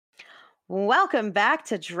Welcome back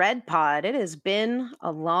to DreadPod. It has been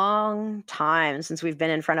a long time since we've been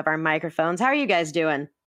in front of our microphones. How are you guys doing?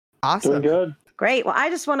 Awesome. Doing good. Great. Well, I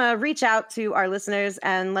just want to reach out to our listeners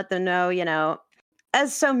and let them know,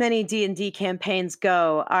 as so many D&D campaigns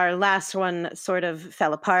go, our last one sort of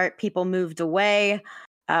fell apart. People moved away.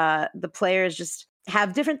 The players just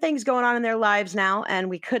have different things going on in their lives now, and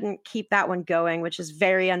we couldn't keep that one going, which is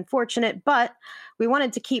very unfortunate. But we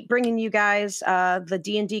wanted to keep bringing you guys the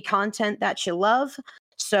D&D content that you love.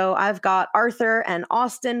 So I've got Arthur and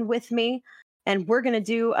Austin with me, and we're going to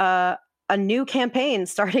do a new campaign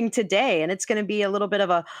starting today. And it's going to be a little bit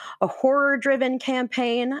of a horror-driven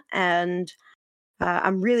campaign, and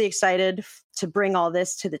I'm really excited to bring all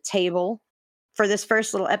this to the table. For this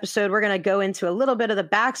first little episode, we're going to go into a little bit of the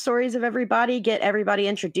backstories of everybody, get everybody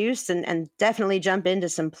introduced, and definitely jump into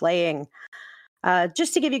some playing.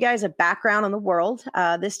 Just to give you guys a background on the world,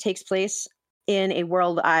 this takes place in a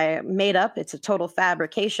world I made up. It's a total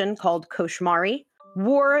fabrication called Koshmari.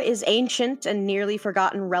 War is ancient and nearly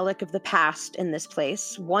forgotten relic of the past in this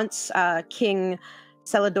place. Once King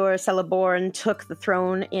Celador Celeborn took the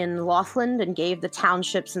throne in Lothland and gave the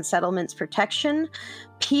townships and settlements protection,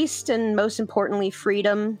 peace, and most importantly,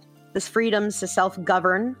 freedom. This freedoms to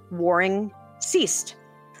self-govern, warring ceased.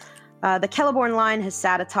 The Celeborn line has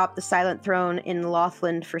sat atop the silent throne in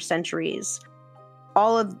Lothland for centuries.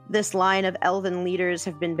 All of this line of elven leaders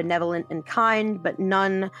have been benevolent and kind, but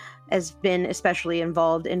none has been especially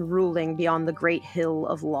involved in ruling beyond the great hill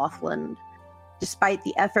of Lothland. Despite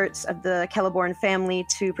the efforts of the Celeborn family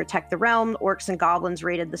to protect the realm, orcs and goblins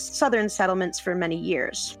raided the southern settlements for many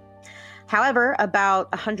years. However, about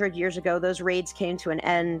 100 years ago, those raids came to an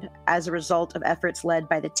end as a result of efforts led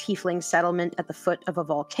by the Tiefling settlement at the foot of a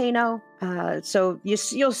volcano. So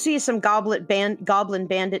you'll see some goblin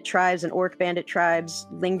bandit tribes and orc bandit tribes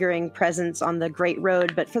lingering presence on the Great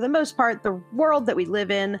Road, but for the most part, the world that we live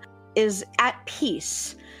in is at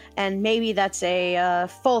peace. And maybe that's a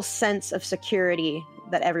false sense of security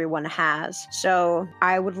that everyone has. So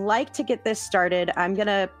I would like to get this started. I'm going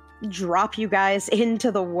to drop you guys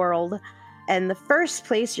into the world. And the first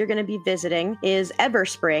place you're going to be visiting is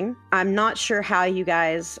Everspring. I'm not sure how you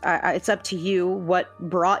guys, it's up to you what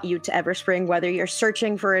brought you to Everspring, whether you're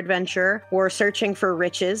searching for adventure or searching for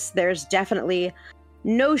riches. There's definitely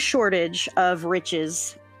no shortage of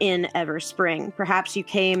riches in Everspring. Perhaps you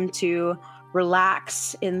came to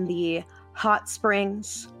relax in the hot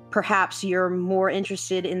springs. Perhaps you're more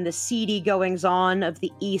interested in the seedy goings-on of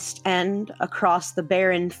the East End across the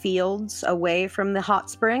barren fields away from the hot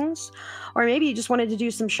springs. Or maybe you just wanted to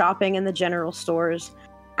do some shopping in the general stores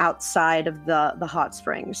outside of the hot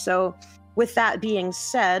springs. So with that being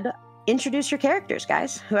said, introduce your characters,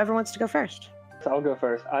 guys. Whoever wants to go first. So I'll go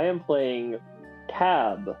first. I am playing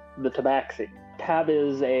Tab, the Tabaxi. Tab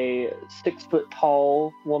is a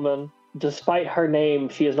 6-foot-tall woman. Despite her name,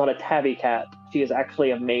 she is not a tabby cat. She is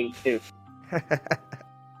actually a Maine Coon.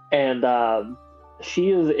 And she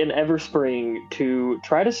is in Everspring to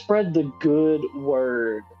try to spread the good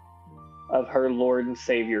word of her Lord and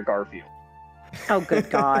Savior, Garfield. Oh, good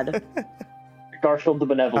God. Garfield the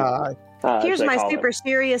Benevolent. Here's my super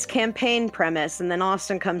serious campaign premise, and then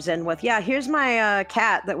Austin comes in with, here's my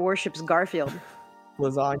cat that worships Garfield.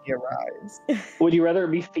 Lasagna rise. Would you rather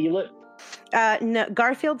it be Felix? No,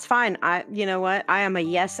 Garfield's fine. You know what? I am a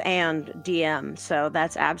yes and DM, so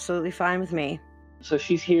that's absolutely fine with me. So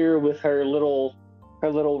she's here with her little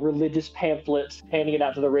religious pamphlets, handing it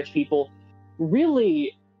out to the rich people.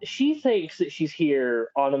 Really, she thinks that she's here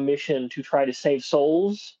on a mission to try to save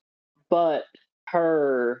souls, but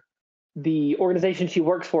the organization she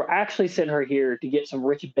works for actually sent her here to get some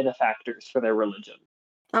rich benefactors for their religion.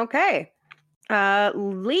 Okay.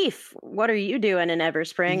 Leaf, what are you doing in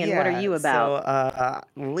Everspring, and what are you about? So,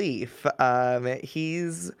 Leaf,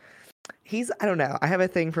 he's I don't know. I have a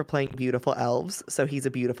thing for playing beautiful elves, so he's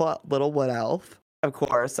a beautiful little wood elf, of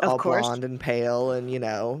course, blonde and pale and,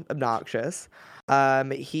 obnoxious.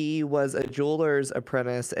 He was a jeweler's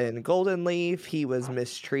apprentice in Golden Leaf. He was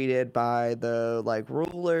mistreated by the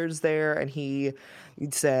rulers there, and he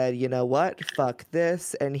said, you know what, fuck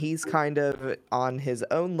this, and he's kind of on his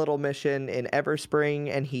own little mission in Everspring,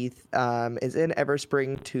 and he is in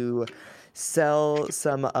Everspring to sell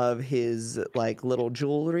some of his little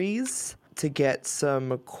jewelries to get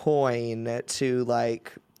some coin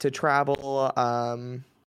to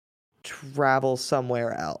travel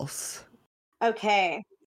somewhere else. Okay,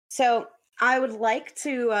 so I would like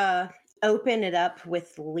to open it up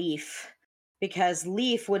with Leaf, because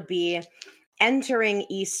Leaf would be entering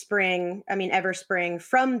Everspring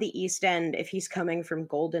from the East End if he's coming from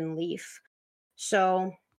Golden Leaf.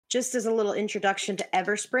 So just as a little introduction to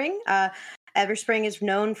Everspring, Everspring is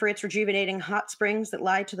known for its rejuvenating hot springs that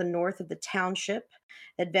lie to the north of the township.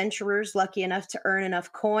 Adventurers lucky enough to earn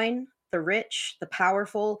enough coin, the rich, the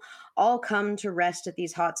powerful, all come to rest at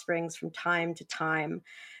these hot springs from time to time.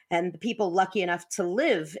 And the people lucky enough to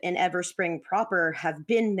live in Everspring proper have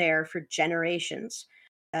been there for generations.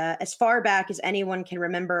 As far back as anyone can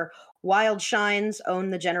remember, Wild Shines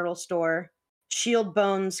owned the general store, Shield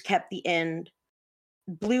Bones kept the inn,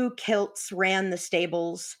 Blue Kilts ran the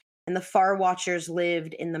stables, and the Far Watchers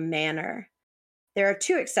lived in the manor. There are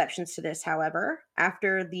two exceptions to this, however.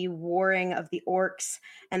 After the warring of the orcs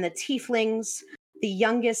and the tieflings, the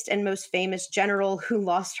youngest and most famous general who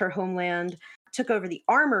lost her homeland took over the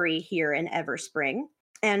armory here in Everspring.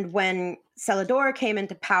 And when Celador came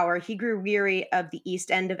into power, he grew weary of the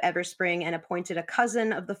east end of Everspring and appointed a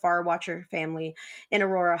cousin of the Far Watcher family in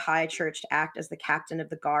Aurora High Church to act as the captain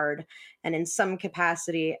of the guard and in some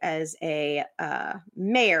capacity as a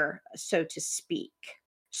mayor, so to speak.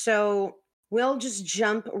 So we'll just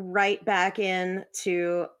jump right back in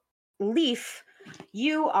to Leaf.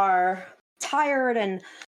 You are tired and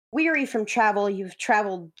weary from travel. You've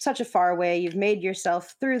traveled such a far way. You've made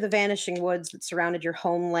yourself through the vanishing woods that surrounded your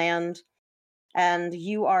homeland, and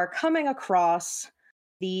you are coming across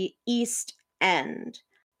the East End.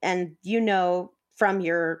 And you know from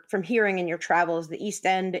hearing in your travels, the East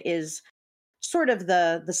End is sort of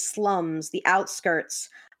the slums, the outskirts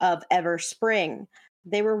of Everspring.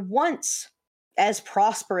 They were once as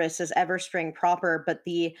prosperous as Everspring proper, but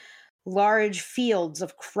the large fields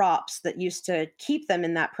of crops that used to keep them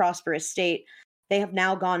in that prosperous state, they have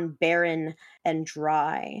now gone barren and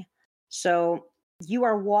dry. So you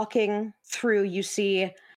are walking through, you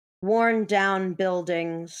see worn down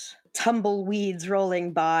buildings, tumbleweeds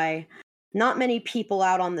rolling by, not many people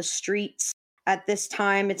out on the streets at this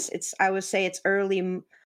time. It's I would say it's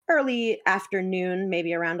early afternoon,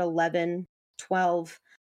 maybe around 11, 12.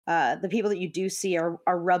 The people that you do see are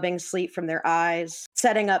rubbing sleep from their eyes,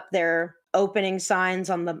 setting up their opening signs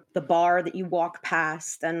on the bar that you walk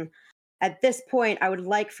past. And at this point, I would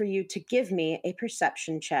like for you to give me a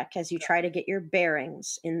perception check as you try to get your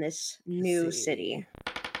bearings in this new city.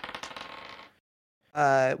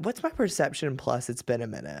 What's my perception plus? It's been a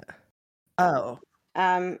minute. Oh.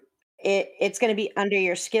 It's going to be under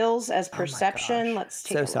your skills as perception. Let's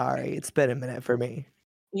take so sorry. It's been a minute for me.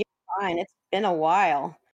 You're fine. It's been a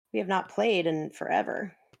while. We have not played in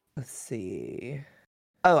forever. Let's see.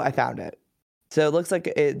 Oh, I found it. So it looks like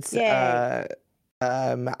it's Yay.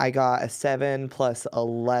 I got a 7 plus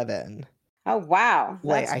 11. Oh wow.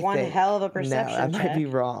 That's one hell of a perception. No, I might be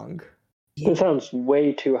wrong. It sounds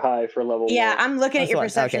way too high for level 1. Yeah, I'm looking at your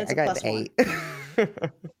perception. Okay, I got an 8.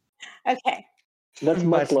 Okay. That's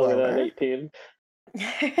much lower than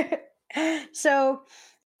 18. So,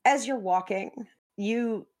 as you're walking,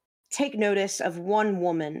 you take notice of one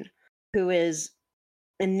woman who is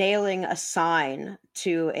nailing a sign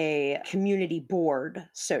to a community board,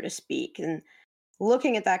 so to speak. And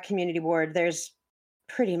looking at that community board, there's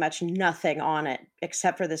pretty much nothing on it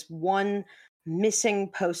except for this one missing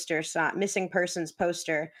persons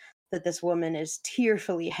poster that this woman is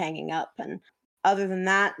tearfully hanging up. And other than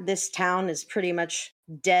that, this town is pretty much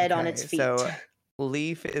dead on its feet. So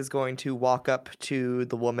Leaf is going to walk up to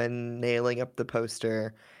the woman nailing up the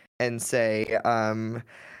poster and say, I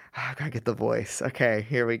gotta get the voice. Okay,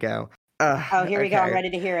 here we go. Here we go. I'm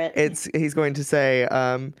ready to hear it. He's going to say,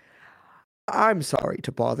 I'm sorry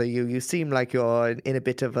to bother you. You seem like you're in a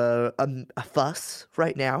bit of a fuss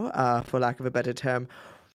right now, for lack of a better term.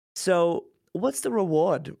 So what's the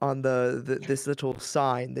reward on this little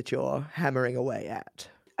sign that you're hammering away at?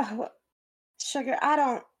 Oh, Sugar, I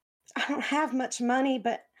don't have much money,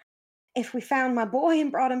 but if we found my boy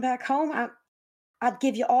and brought him back home, I'd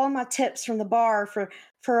give you all my tips from the bar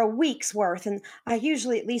for a week's worth, and I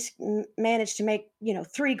usually at least manage to make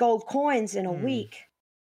 3 gold coins in a week.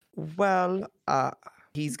 Well,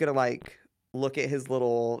 he's gonna look at his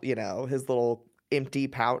little empty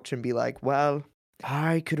pouch and be like, well,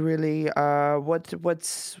 I could really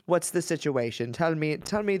what's the situation? Tell me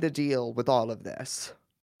the deal with all of this.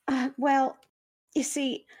 Well, you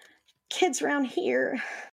see, kids around here,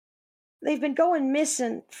 they've been going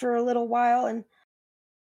missing for a little while, and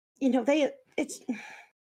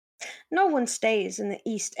no one stays in the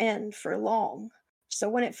East End for long. So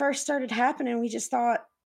when it first started happening, we just thought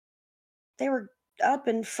they were up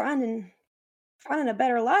and finding a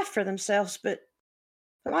better life for themselves. But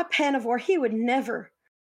my Panavore, he would never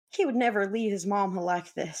leave his mama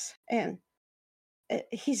like this, and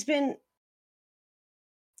he's been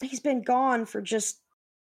gone for just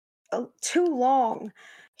too long.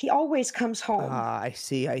 He always comes home. Ah, I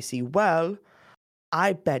see. Well,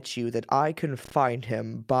 I bet you that I can find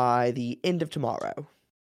him by the end of tomorrow.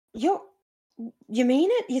 You you mean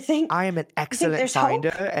it? I am an You think excellent there's hope?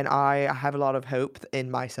 finder, and I have a lot of hope in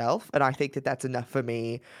myself, and I think that that's enough for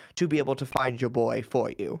me to be able to find your boy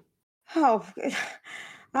for you. Oh,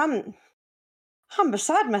 I'm I'm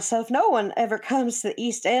beside myself. No one ever comes to the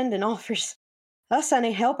East End and offers us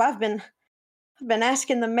any help. I've been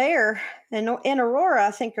asking the mayor in Aurora,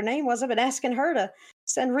 I think her name was. I've been asking her to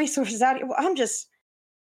send resources out here. Well,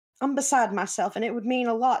 I'm beside myself, and it would mean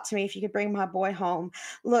a lot to me if you could bring my boy home.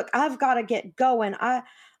 Look, I've got to get going. I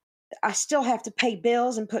still have to pay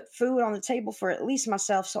bills and put food on the table for at least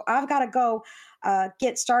myself. So I've got to go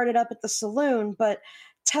get started up at the saloon. But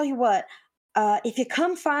tell you what, if you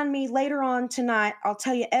come find me later on tonight, I'll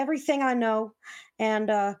tell you everything I know,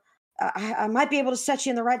 and I might be able to set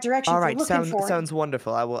you in the right direction All if you're right, looking for him. sounds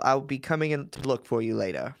wonderful. I'll be coming in to look for you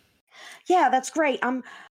later. Yeah, that's great. I'm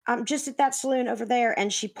just at that saloon over there,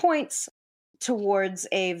 and she points towards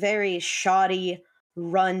a very shoddy,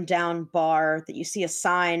 run-down bar that you see a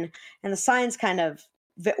sign, and the sign's kind of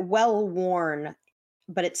well worn,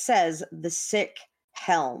 but it says the Sick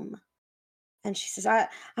Helm. And she says, I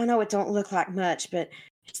know it don't look like much, but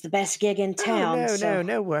it's the best gig in Oh, town, so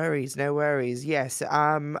no worries, no worries. Yes,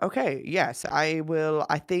 okay, yes, I will.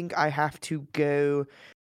 I think I have to go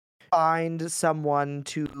find someone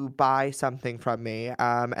to buy something from me,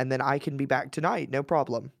 and then I can be back tonight, no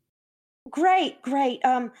problem. great, great.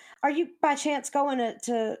 Are you by chance going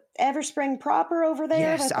to Everspring proper over there,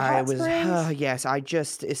 Yes, like the hot springs? yes, I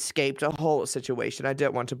just escaped a whole situation. I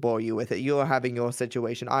don't want to bore you with it. You're having your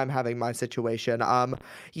situation, I'm having my situation.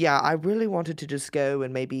 Yeah, I really wanted to just go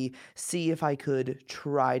and maybe see if I could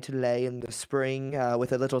try to lay in the spring,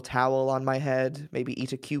 with a little towel on my head, maybe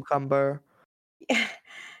eat a cucumber.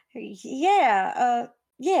 Yeah,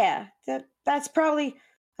 yeah, that's probably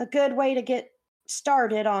a good way to get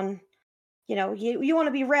started on, you want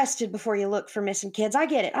to be rested before you look for missing kids. I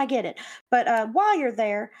get it. But while you're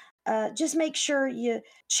there, just make sure you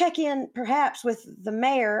check in perhaps with the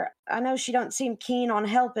mayor. I know she don't seem keen on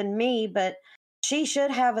helping me, but she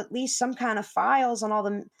should have at least some kind of files on all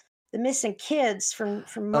the missing kids from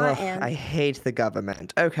my Ugh, I end. hate the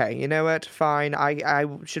government. Okay, you know what? Fine. I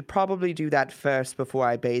should probably do that first before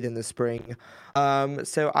I bathe in the spring.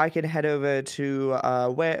 So I can head over to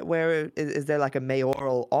is there like a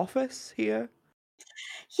mayoral office here?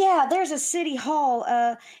 Yeah, there's a city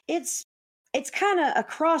hall. It's it's kind of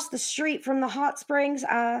across the street from the hot springs.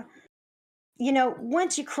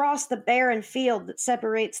 Once you cross the barren field that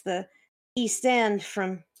separates the East End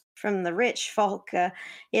from the rich folk,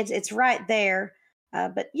 it's right there.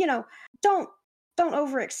 But don't don't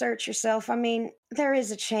overexert yourself. I mean, there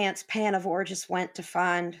is a chance Panavor just went to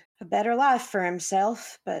find a better life for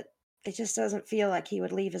himself, but it just doesn't feel like he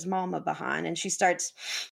would leave his mama behind. And she starts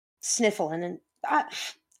sniffling, and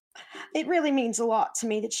it really means a lot to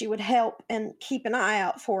me that she would help and keep an eye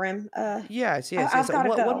out for him. Yes. I've got to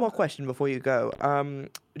One go. more question before you go.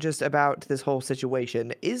 Just about this whole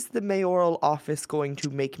situation. Is the mayoral office going to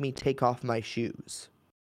make me take off my shoes?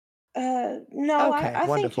 No, Okay, I think you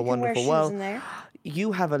wonderful, can wear wonderful. shoes Well, in there.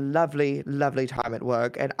 you have a lovely, lovely time at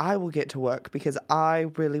work, and I will get to work because I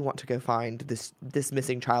really want to go find this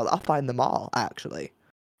missing child. I'll find them all, actually.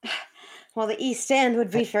 Well, the East End would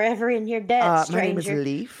Uh, be forever in your debt, my name is stranger. What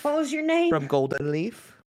Leaf was your name? from Golden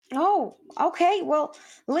Leaf. Oh, okay. Well,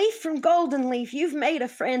 Leaf from Golden Leaf, you've made a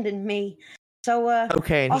friend in me. So,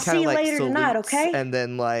 Okay, and he I'll kind see of you like later tonight, salutes okay? and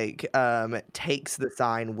then takes the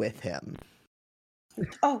sign with him.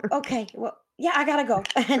 Oh, okay. Well, yeah, I gotta go.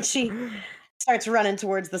 And she starts running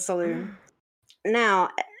towards the saloon. Now,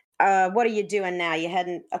 what are you doing now? You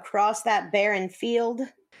heading across that barren field?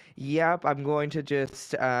 Yep, I'm going to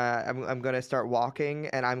just I'm going to start walking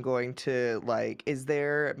and I'm going to is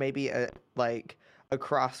there maybe a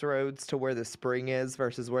crossroads to where the spring is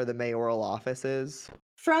versus where the mayoral office is?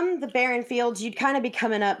 From the barren fields, you'd kind of be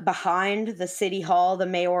coming up behind the city hall, the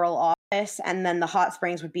mayoral office, and then the hot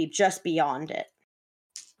springs would be just beyond it.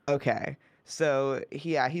 Okay. So,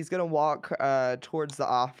 yeah, he's going to walk towards the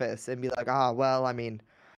office and be like, "Ah, well, I mean,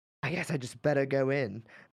 I guess I just better go in."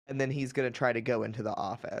 And then he's going to try to go into the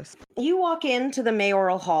office. You walk into the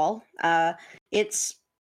mayoral hall. It's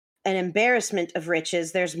an embarrassment of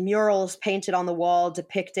riches. There's murals painted on the wall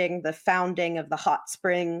depicting the founding of the hot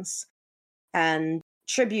springs and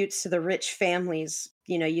tributes to the rich families.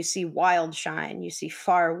 You see Wildshine, you see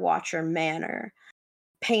Far Watcher Manor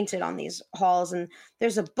painted on these halls, and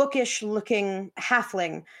there's a bookish looking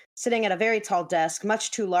halfling sitting at a very tall desk,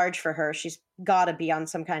 much too large for her. She's got to be on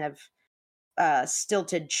some kind of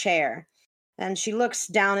stilted chair. And she looks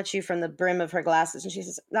down at you from the brim of her glasses and she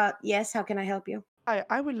says, yes, how can I help you?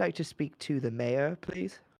 I would like to speak to the mayor,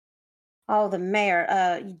 please. Oh, the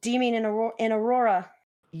mayor. Do you mean in Aurora?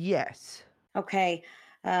 Yes. Okay.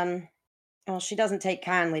 Well, she doesn't take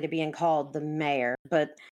kindly to being called the mayor,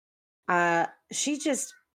 but she's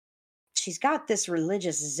got this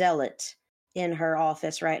religious zealot in her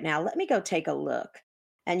office right now. Let me go take a look.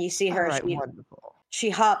 And you see All her. right, wonderful. She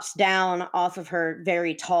hops down off of her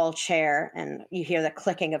very tall chair, and you hear the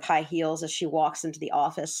clicking of high heels as she walks into the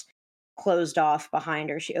office, closed off behind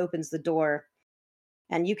her. She opens the door,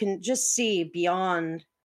 and you can just see beyond,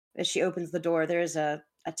 as she opens the door, there's a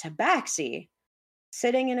tabaxi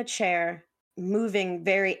sitting in a chair, moving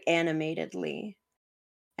very animatedly.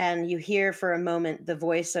 And you hear for a moment the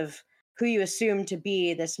voice of who you assume to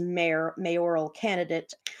be this mayoral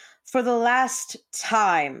candidate. For the last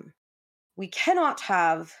time, we cannot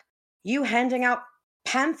have you handing out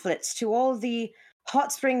pamphlets to all the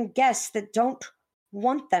hot spring guests that don't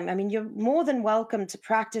want them. I mean, you're more than welcome to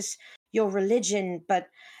practice your religion,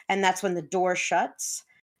 and that's when the door shuts.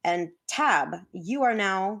 And Tab, you are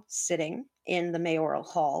now sitting in the mayoral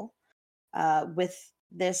hall with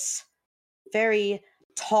this very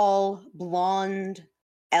tall, blonde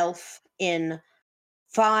elf in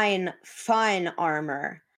fine, fine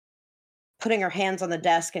armor, putting her hands on the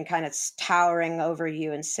desk and kind of towering over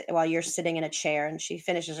you and while you're sitting in a chair. And she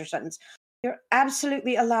finishes her sentence. You're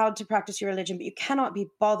absolutely allowed to practice your religion, but you cannot be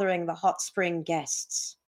bothering the hot spring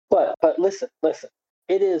guests. But listen.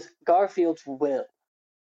 It is Garfield's will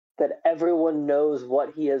that everyone knows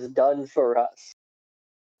what he has done for us.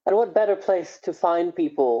 And what better place to find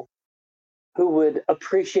people who would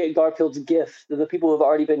appreciate Garfield's gift than the people who have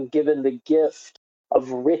already been given the gift of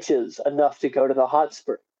riches enough to go to the hot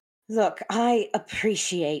spring? Look, I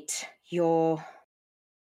appreciate your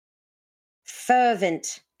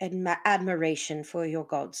fervent admiration for your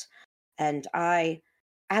gods, and I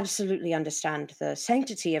absolutely understand the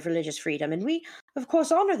sanctity of religious freedom, and we, of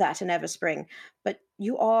course, honor that in Everspring. But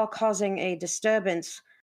you are causing a disturbance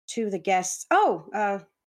to the guests.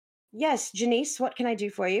 Yes, Janice, what can I do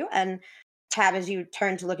for you? And Tab, as you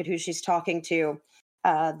turn to look at who she's talking to,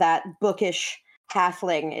 that bookish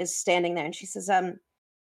halfling is standing there, and she says,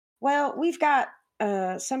 well, we've got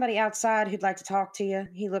somebody outside who'd like to talk to you.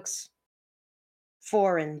 He looks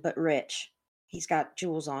foreign but rich. He's got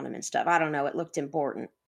jewels on him and stuff. I don't know. It looked important.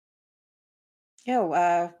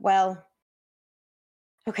 Oh, well.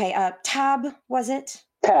 Okay, Tab, was it?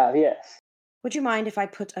 Tab, yes. Would you mind if I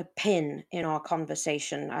put a pin in our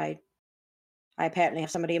conversation? I apparently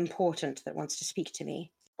have somebody important that wants to speak to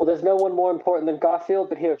me. Well, there's no one more important than Garfield,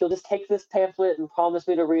 but here, if you'll just take this pamphlet and promise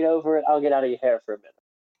me to read over it, I'll get out of your hair for a minute.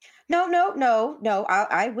 No.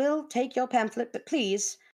 I will take your pamphlet, but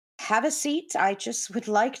please have a seat. I just would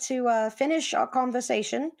like to finish our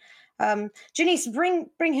conversation. Janice, bring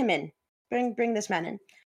him in. Bring this man in.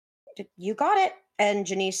 You got it. And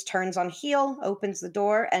Janice turns on heel, opens the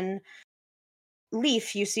door, and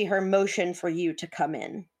Leaf, you see her motion for you to come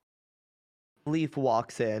in. Leaf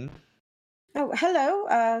walks in. Oh,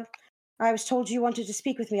 hello. I was told you wanted to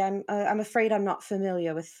speak with me. I'm afraid I'm not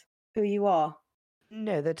familiar with who you are.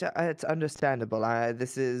 No, it's understandable.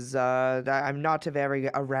 I'm not a very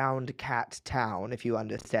around cat town, if you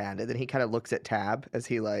understand. And then he kind of looks at Tab as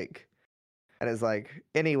he and is like,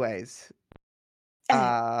 anyways.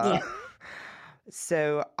 Yeah.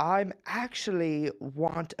 So I'm actually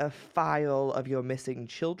want a file of your missing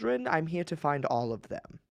children. I'm here to find all of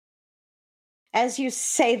them. As you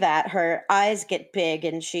say that, her eyes get big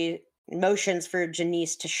and she motions for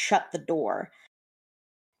Janice to shut the door.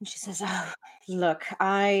 And she says, "Oh, look,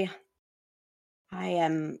 I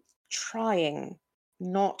am trying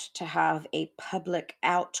not to have a public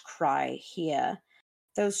outcry here.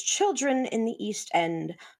 Those children in the East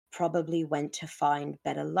End probably went to find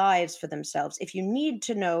better lives for themselves. If you need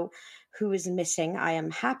to know who is missing, I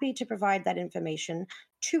am happy to provide that information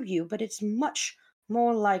to you, but it's much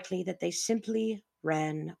more likely that they simply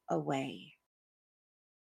ran away."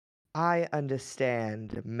 I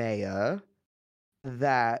understand, Mayor,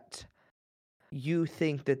 that you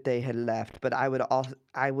think that they had left, but I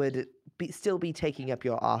would still be taking up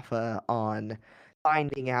your offer on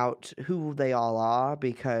finding out who they all are,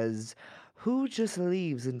 because who just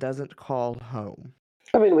leaves and doesn't call home?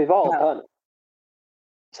 I mean, we've all done it.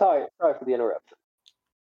 Sorry for the interruption.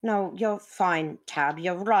 No, you're fine, Tab.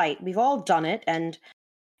 You're right. We've all done it, and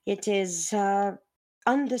it is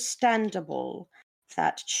understandable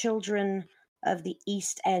that children of the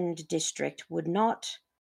East End district would not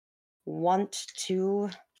want to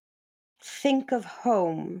think of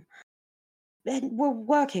home. And we're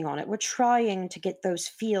working on it. We're trying to get those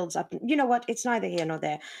fields up. You know what? It's neither here nor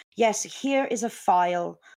there. Yes, here is a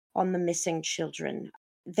file on the missing children.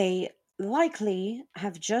 They likely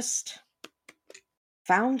have just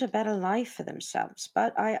found a better life for themselves.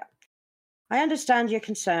 But I understand your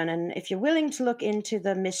concern, and if you're willing to look into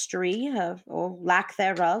the mystery or lack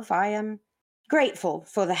thereof, I am grateful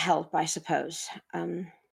for the help, I suppose.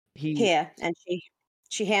 Here, and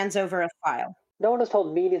she hands over a file. No one has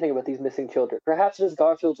told me anything about these missing children. Perhaps it is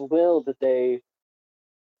Garfield's will that they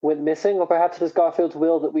went missing, or perhaps it is Garfield's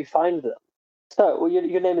will that we find them. So, well,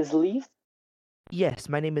 your name is Leaf? Yes,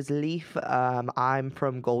 my name is Leaf. I'm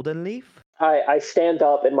from Golden Leaf. I stand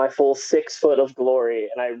up in my full 6 foot of glory,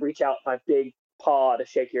 and I reach out my big paw to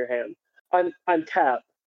shake your hand. I'm Tab.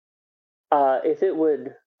 If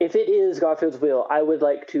it is Garfield's will, I would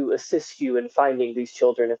like to assist you in finding these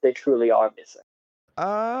children if they truly are missing.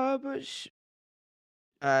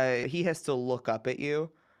 He has to look up at you,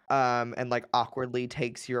 and like awkwardly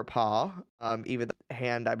takes your paw, even the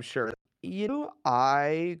hand, I'm sure.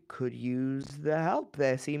 I could use the help.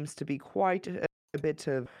 There seems to be quite a bit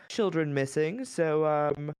of children missing,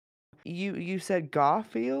 so, you said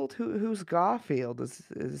Garfield? Who's Garfield?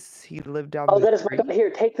 Is he live down the that is street?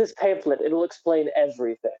 Here, take this pamphlet. It'll explain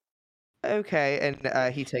everything. Okay,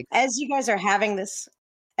 and he takes. As you guys are having this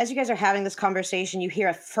conversation, you hear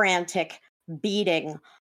a frantic beating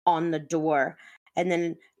on the door, and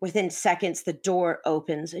then within seconds the door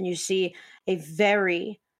opens and you see a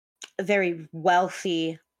very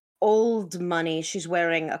wealthy old money. She's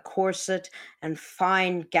wearing a corset and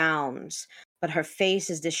fine gowns, but her face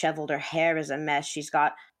is disheveled, her hair is a mess, she's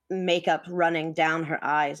got makeup running down her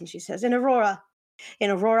eyes, and she says, in Aurora,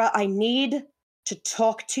 I need to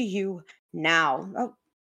talk to you now. Oh,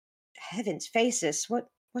 heavens, Faces, what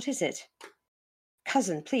is it?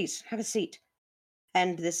 Cousin, please have a seat.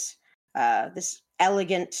 And this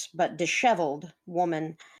elegant but disheveled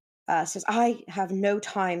woman says, I have no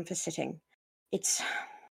time for sitting. It's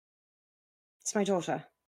my daughter.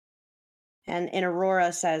 And in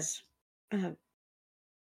Aurora says,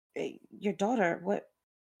 your daughter,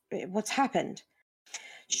 what's happened?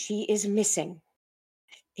 She is missing.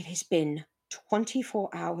 It has been 24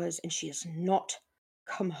 hours and she has not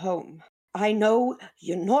come home. I know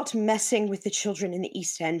you're not messing with the children in the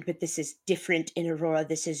East End, but this is different in Aurora.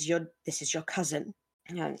 This is your cousin.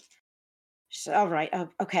 And all right.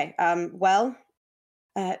 Okay.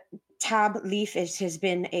 Tab, Leaf, it has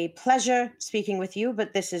been a pleasure speaking with you,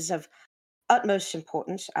 but this is of utmost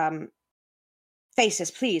importance.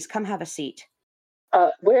 Faces, please come have a seat.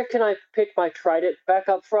 Where can I pick my trident back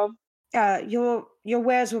up from? Your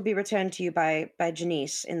wares will be returned to you by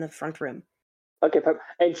Janice in the front room. Okay,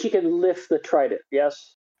 and she can lift the trident,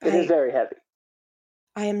 yes? It is very heavy.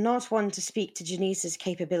 I am not one to speak to Janice's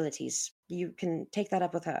capabilities. You can take that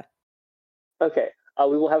up with her. Okay,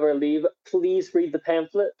 we will have her leave. Please read the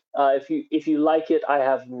pamphlet. If you like it, I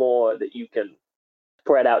have more that you can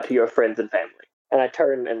spread out to your friends and family. And I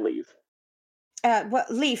turn and leave. Well,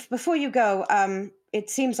 Leaf, before you go, it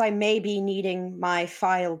seems I may be needing my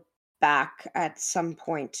file back at some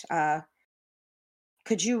point.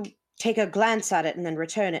 Could you take a glance at it and then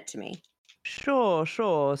return it to me? Sure.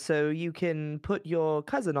 So you can put your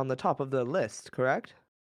cousin on the top of the list, correct?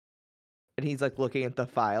 And he's like looking at the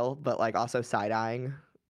file, but like also side-eyeing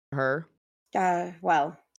her.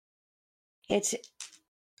 Well,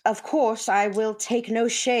 of course, I will take no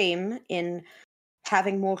shame in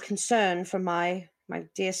having more concern for my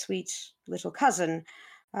dear sweet little cousin.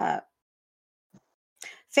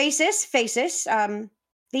 Faces,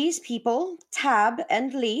 these people, Tab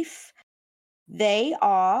and Leaf, they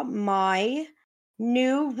are my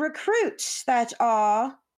new recruits that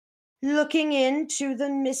are looking into the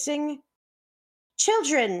missing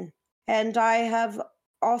children, and I have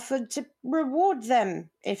offered to reward them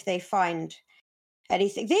if they find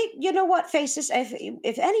anything. You know what, Faces?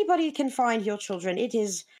 If anybody can find your children, it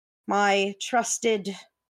is my trusted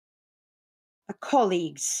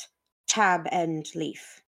colleagues, Tab and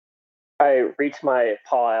Leaf. I reach my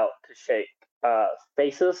paw out to shake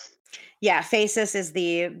Faces. Yeah, Faces is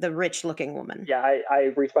the rich-looking woman. Yeah,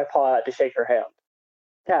 I reach my paw out to shake her hand.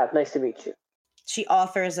 Tab, nice to meet you. She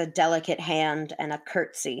offers a delicate hand and a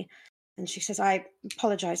curtsy, and she says, I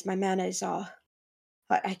apologize, my manners are...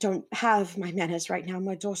 I don't have my manners right now.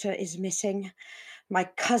 My daughter is missing. My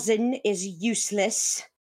cousin is useless.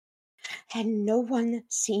 And no one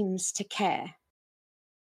seems to care.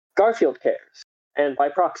 Garfield cares. And by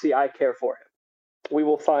proxy, I care for him. We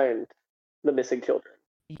will find the missing children.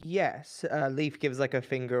 Yes. Leaf gives like a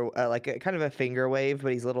finger, kind of a finger wave,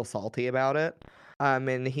 but he's a little salty about it.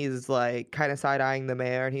 And he's like kind of side-eyeing the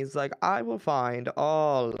mayor, and he's like, I will find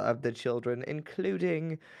all of the children,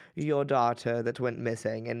 including your daughter that went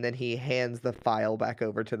missing. And then he hands the file back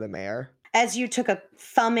over to the mayor. As you took a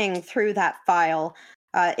thumbing through that file,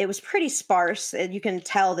 it was pretty sparse. You can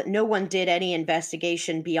tell that no one did any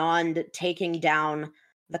investigation beyond taking down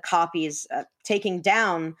the copies, taking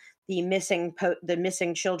down the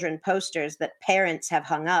missing children posters that parents have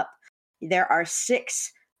hung up. There are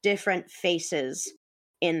 6 different faces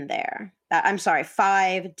in there. I'm sorry,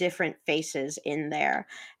 5 different faces in there.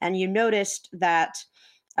 And you noticed that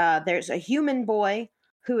there's a human boy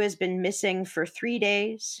who has been missing for 3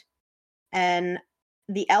 days, and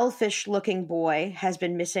the elfish-looking boy has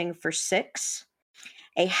been missing for 6.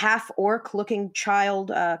 A half-orc looking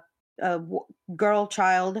child, girl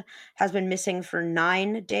child, has been missing for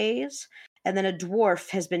 9 days, and then a dwarf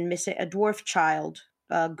has been missing. A dwarf child,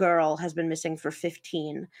 girl, has been missing for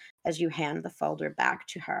 15. As you hand the folder back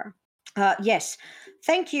to her. Yes,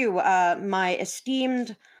 thank you, my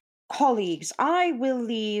esteemed colleagues. I will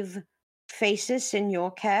leave Faces in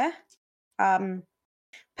your care.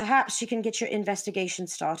 Perhaps you can get your investigation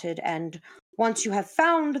started, and once you have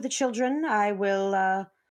found the children, I will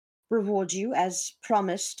reward you as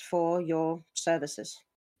promised for your services.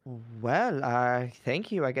 Well,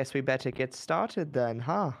 thank you. I guess we better get started then,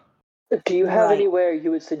 huh? Do you have Right. anywhere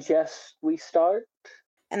you would suggest we start?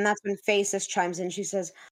 And that's when Faces chimes in. She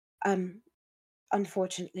says,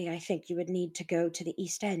 unfortunately, I think you would need to go to the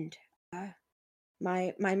East End.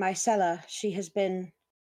 My Mycella, she's been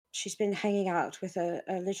hanging out with a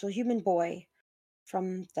little human boy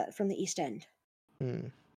from the East End.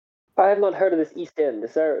 I have not heard of this East End.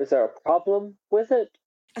 Is there a problem with it?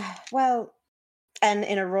 Well, and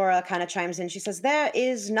Aurora kind of chimes in. She says, there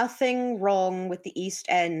is nothing wrong with the East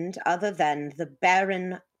End other than the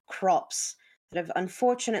barren crops that have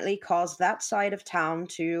unfortunately caused that side of town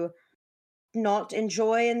to not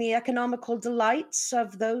enjoy in the economical delights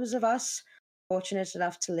of those of us fortunate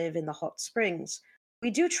enough to live in the hot springs. We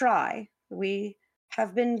do try. We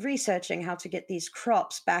have been researching how to get these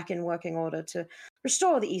crops back in working order to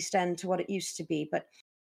restore the East End to what it used to be. But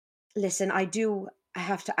listen, I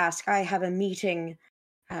have to ask. I have a meeting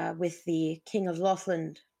with the King of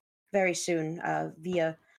Lothland very soon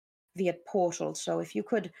via portal. So if you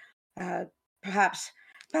could perhaps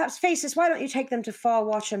Faces, why don't you take them to Far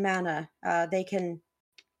Watcher Manor?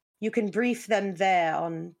 You can brief them there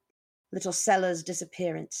on little Sella's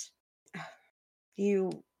disappearance.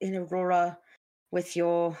 You in Aurora, with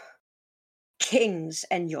your kings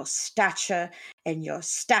and your stature and your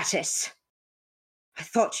status, I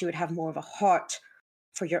thought you would have more of a heart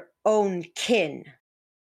for your own kin,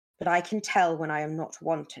 but I can tell when I am not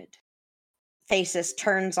wanted. Faces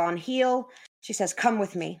turns on heel. She says, come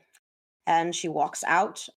with me. And she walks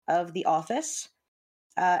out of the office.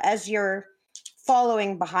 As you're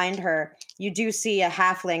following behind her, you do see a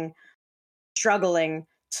halfling struggling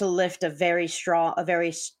to lift a very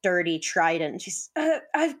sturdy trident. She's,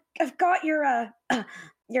 I've got your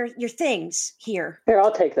things here. Here,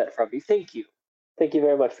 I'll take that from you. Thank you. Thank you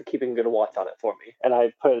very much for keeping good watch on it for me. And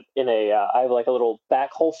I put it in I have like a little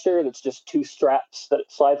back holster that's just 2 straps that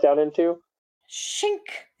it slides down into. Shink!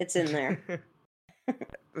 It's in there.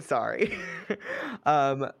 Sorry.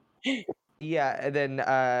 Yeah, and then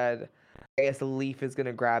I guess Leaf is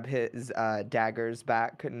gonna grab his daggers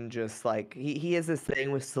back and just like he has this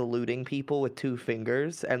thing with saluting people with 2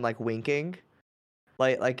 fingers and like winking,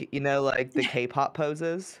 like you know, like the K-pop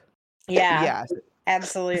poses. Yeah,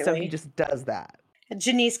 absolutely. So he just does that.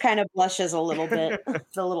 Janice kind of blushes a little bit.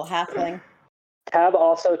 The little halfling. Tab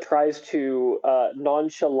also tries to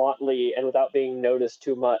nonchalantly and without being noticed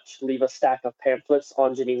too much leave a stack of pamphlets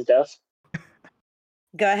on Janine's desk.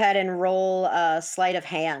 Go ahead and roll a sleight of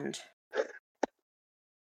hand.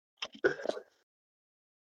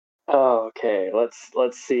 Okay,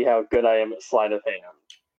 let's see how good I am at sleight of hand.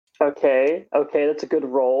 Okay, that's a good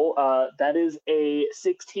roll. That is a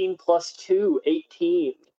 16 plus 2,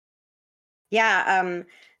 18. Yeah,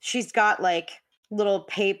 she's got like little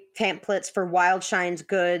pamphlets for Wildshine's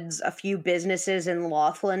goods, a few businesses in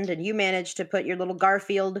Lothland, and you managed to put your little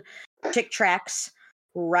Garfield tick tracks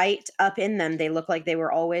right up in them. They look like they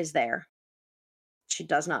were always there. She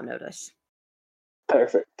does not notice.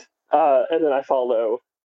 Perfect. And then I follow.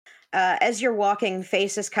 As you're walking,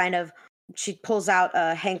 Faces she pulls out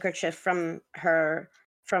a handkerchief from her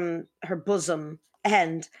bosom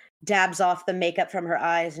and dabs off the makeup from her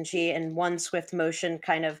eyes, and she, in one swift motion,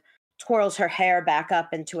 kind of twirls her hair back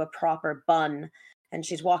up into a proper bun, and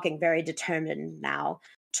she's walking very determined now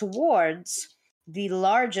towards the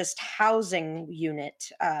largest housing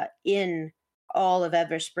unit in all of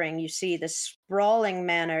Everspring. You see this sprawling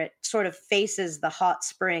manor. It sort of faces the hot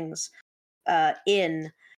springs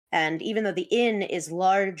inn. And even though the inn is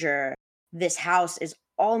larger, this house is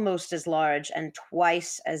almost as large and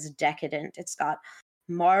twice as decadent. It's got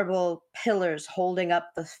marble pillars holding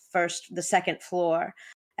up the second floor,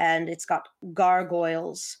 and it's got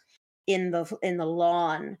gargoyles in the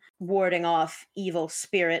lawn warding off evil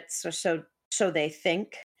spirits, or so they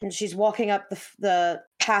think. And she's walking up the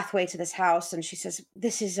pathway to this house, and she says,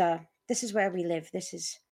 this is where we live. This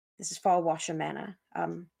is Farwasher Manor.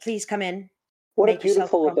 Please come in. What Make a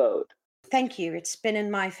beautiful abode. Thank you. It's been in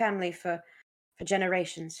my family for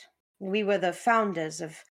generations. We were the founders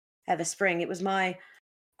of Everspring. It was my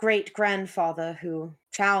great-grandfather who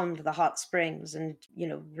found the hot springs and,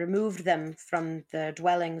 removed them from their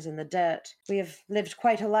dwellings in the dirt. We have lived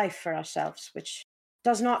quite a life for ourselves, which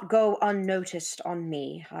does not go unnoticed on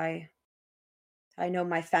me. I know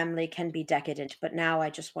my family can be decadent, but now I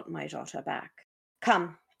just want my daughter back.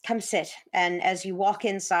 Come sit. And as you walk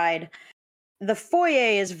inside, the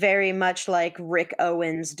foyer is very much like Rick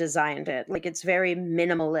Owens designed it. Like, it's very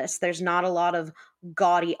minimalist. There's not a lot of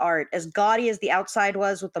gaudy art. As gaudy as the outside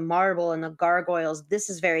was with the marble and the gargoyles,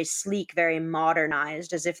 this is very sleek, very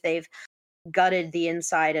modernized, as if they've gutted the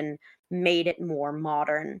inside and made it more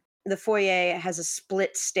modern. The foyer has a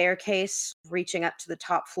split staircase reaching up to the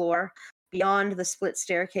top floor. Beyond the split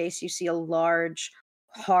staircase, you see a large,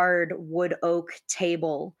 hard wood oak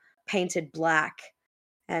table painted black.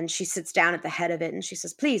 And she sits down at the head of it and she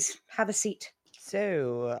says, please, have a seat.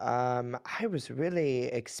 So, I was really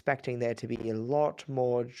expecting there to be a lot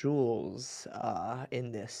more jewels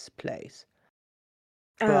in this place.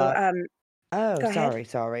 But, Go ahead.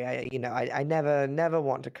 sorry. I never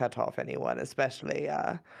want to cut off anyone, especially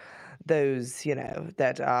those,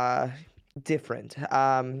 that are different.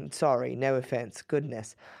 Sorry, no offense.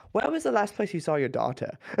 Goodness. Where was the last place you saw your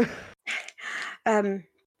daughter?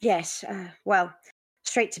 Yes, well,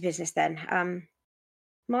 straight to business then.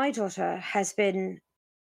 My daughter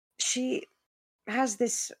she has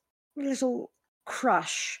this little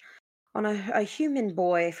crush on a human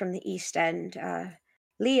boy from the East End.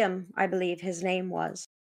 Liam, I believe his name was.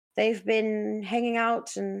 They've been hanging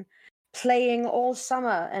out and playing all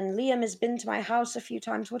summer, and Liam has been to my house a few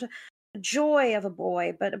times. What a joy of a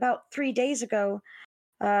boy. But about 3 days ago,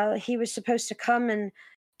 he was supposed to come and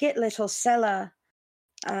get little Sella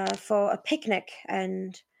for a picnic,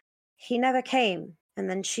 and he never came. And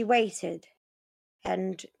then she waited.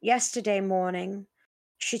 And yesterday morning,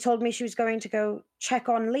 she told me she was going to go check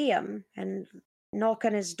on Liam and knock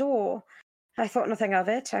on his door. I thought nothing of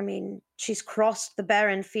it. I mean, she's crossed the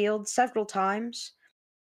barren field several times,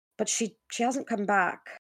 but she hasn't come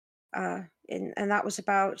back. And that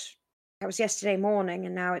was yesterday morning,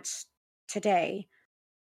 and now it's today.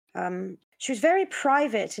 She was very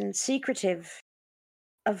private and secretive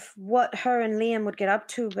of what her and Liam would get up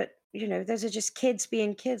to, but those are just kids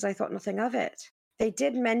being kids. I thought nothing of it. They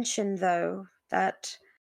did mention, though, that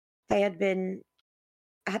they had been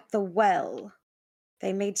at the well.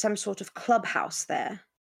 They made some sort of clubhouse there.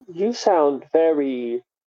 You sound very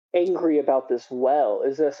angry about this well.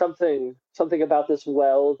 Is there something about this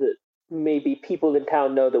well that maybe people in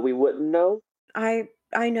town know that we wouldn't know? I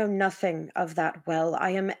know nothing of that well.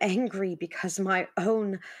 I am angry because my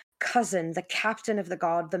own cousin, the captain of the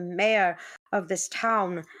guard, the mayor of this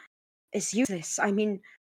town, is useless. I mean,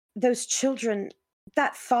 those children,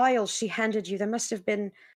 that file she handed you, there must have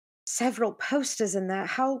been several posters in there.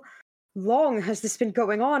 How long has this been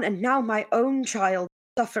going on? And now my own child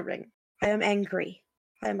is suffering. I am angry.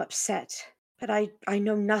 I am upset. But I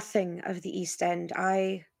know nothing of the East End.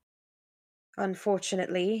 I,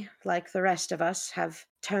 unfortunately, like the rest of us, have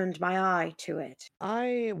turned my eye to it.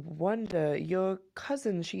 I wonder, your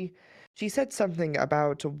cousin, she said something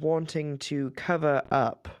about wanting to cover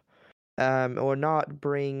up, or not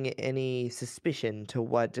bring any suspicion to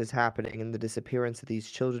what is happening in the disappearance of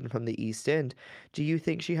these children from the East End. Do you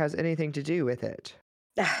think she has anything to do with it?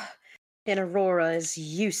 And Aurora is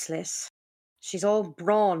useless. She's all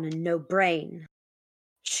brawn and no brain.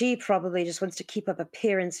 She probably just wants to keep up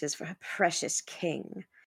appearances for her precious king.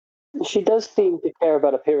 She does seem to care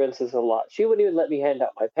about appearances a lot. She wouldn't even let me hand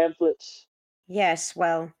out my pamphlets. Yes,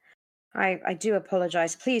 well, I do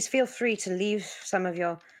apologize. Please feel free to leave some of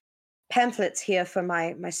your pamphlets here for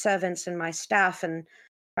my servants and my staff, and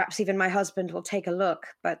perhaps even my husband will take a look.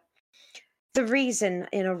 But the reason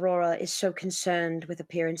Aurora is so concerned with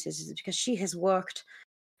appearances is because she has worked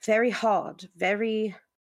very hard, very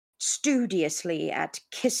studiously at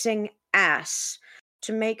kissing ass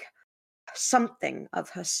to make something of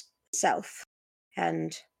herself.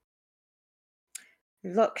 And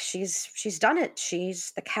Look, she's done it.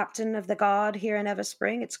 She's the captain of the guard here in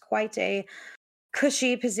Everspring. It's quite a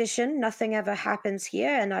cushy position. Nothing ever happens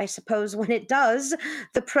here, and I suppose when it does,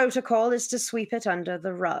 the protocol is to sweep it under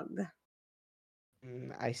the rug.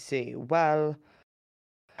 I see. Well,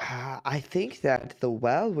 I think that the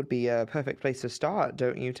well would be a perfect place to start,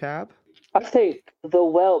 don't you, Tab? I think the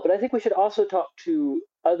well, but I think we should also talk to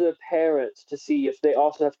other parents to see if they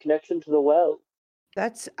also have connection to the well.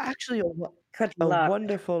 That's actually Good a luck.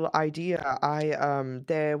 wonderful idea.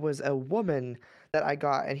 There was a woman that I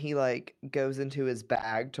got, and he like goes into his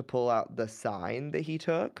bag to pull out the sign that he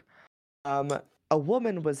took. A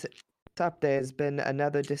woman was up. There's been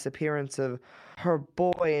another disappearance of her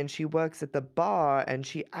boy, and she works at the bar, and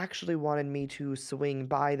she actually wanted me to swing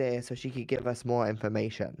by there so she could give us more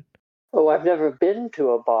information. Oh, I've never been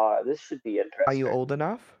to a bar. This should be interesting. Are you old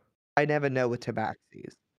enough? I never know with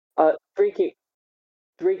tabaxis.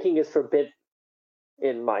 Drinking is forbidden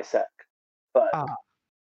in my sect, but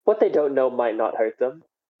what they don't know might not hurt them.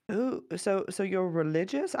 Ooh, so you're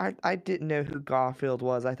religious? I didn't know who Garfield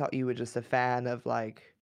was. I thought you were just a fan of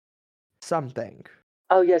like something.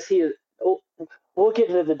 Oh yes, he is. Oh, we'll get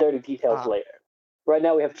into the dirty details later. Right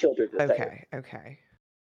now we have children to save. Okay.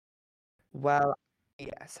 Well,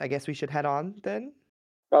 yes, I guess we should head on then.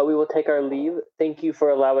 We will take our leave. Thank you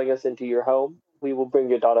for allowing us into your home. We will bring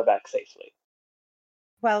your daughter back safely.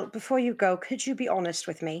 Well, before you go, could you be honest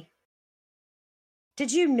with me?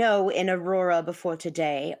 Did you know in Aurora before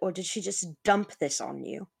today, or did she just dump this on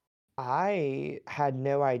you? I had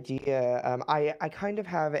no idea. I kind of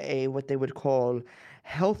have a what they would call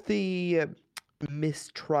healthy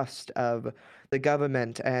mistrust of the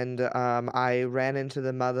government, and I ran into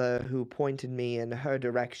the mother who pointed me in her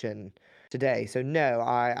direction today. So no,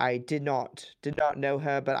 I did not know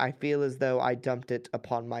her, but I feel as though I dumped it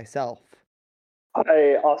upon myself.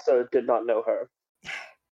 I also did not know her.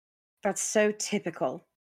 That's so typical.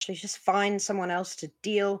 She just finds someone else to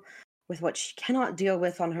deal with what she cannot deal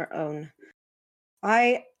with on her own.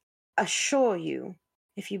 I assure you,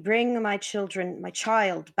 if you bring my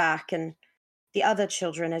child back and the other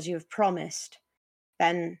children as you have promised,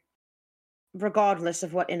 then regardless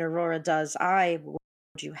of what In Aurora does, I will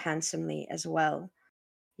reward you handsomely as well.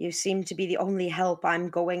 You seem to be the only help I'm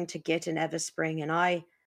going to get in Everspring, and I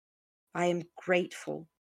am grateful.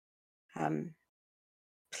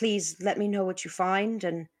 Please let me know what you find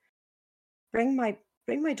and bring my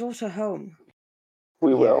daughter home.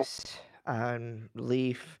 We will. Yes.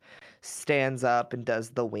 Leaf stands up and does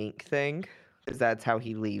the wink thing, because that's how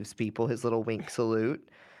he leaves people, his little wink salute,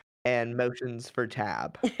 and motions for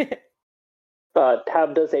Tab.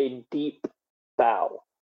 Tab does a deep bow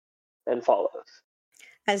and follows.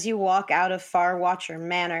 As you walk out of Far Watcher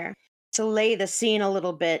Manor, to lay the scene a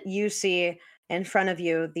little bit, you see in front of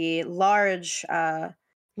you the large,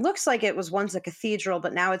 looks like it was once a cathedral,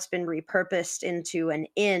 but now it's been repurposed into an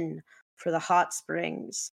inn for the hot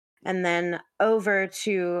springs. And then over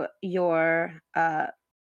to your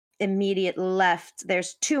immediate left,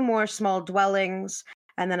 there's two more small dwellings,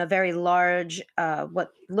 and then a very large,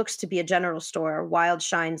 what looks to be a general store, Wild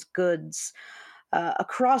Shine's Goods.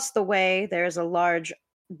 Across the way, there's a large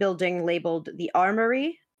building labeled the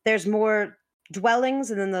Armory. There's more dwellings,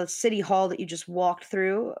 and then the city hall that you just walked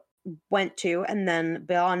through went to, and then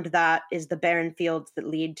beyond that is the barren fields that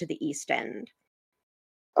lead to the east end.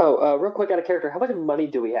 Oh, real quick out of character, how much money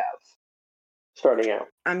do we have starting out?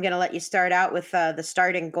 I'm going to let you start out with the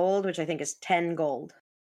starting gold, which I think is 10 gold.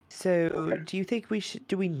 So, do you think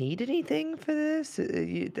do we need anything for this?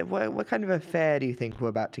 What kind of affair do you think we're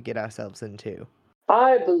about to get ourselves into?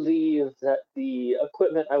 I believe that the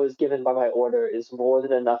equipment I was given by my order is more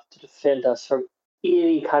than enough to defend us from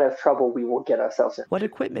any kind of trouble we will get ourselves in. What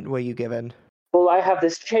equipment were you given? Well, I have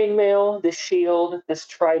this chainmail, this shield, this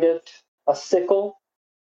trident, a sickle,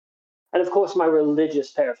 and of course my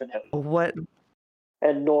religious paraphernalia. What?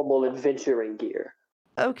 And normal adventuring gear.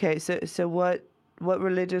 Okay, so what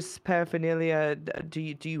religious paraphernalia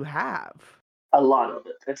do you have? A lot of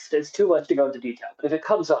it. It's too much to go into detail, but if it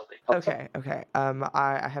comes up, it comes up. Okay.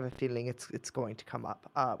 I have a feeling it's going to come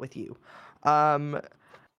up with you.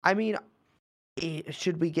 I mean,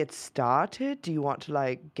 should we get started? Do you want to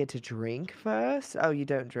like get a drink first? Oh, you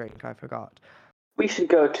don't drink. I forgot. We should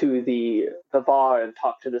go to the bar and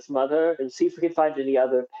talk to this mother and see if we can find any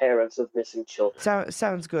other parents of missing children.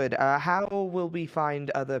 Sounds good. How will we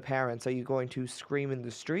find other parents? Are you going to scream in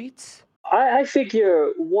the streets? I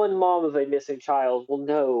figure one mom of a missing child will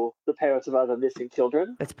know the parents of other missing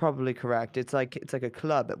children. That's probably correct. It's like a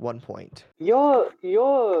club at one point. You're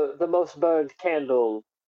the most burned candle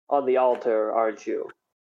on the altar, aren't you?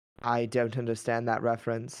 I don't understand that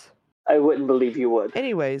reference. I wouldn't believe you would.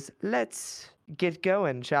 Anyways, let's get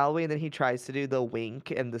going, shall we? And then he tries to do the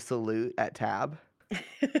wink and the salute at Tab.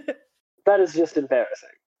 That is just embarrassing.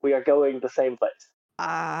 We are going the same place.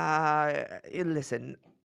 Listen.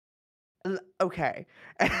 Okay.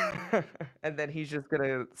 And then he's just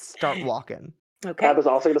gonna start walking. Okay. Tab is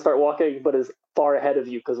also going to start walking, but is far ahead of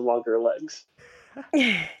you because longer legs.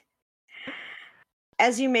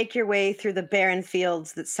 As you make your way through the barren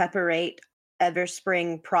fields that separate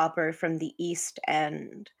Everspring proper from the East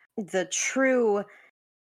End, the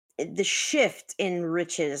shift in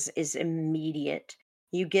riches is immediate.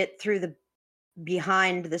 You get through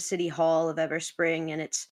behind the city hall of Everspring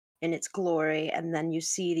and its glory, and then you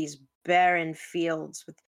see these barren fields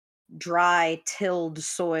with dry, tilled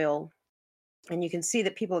soil. And you can see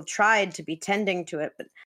that people have tried to be tending to it,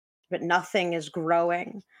 but nothing is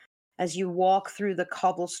growing. As you walk through the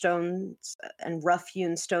cobblestones and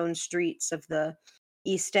rough-hewn stone streets of the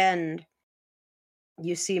East End,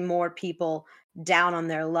 you see more people down on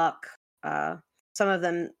their luck. Some of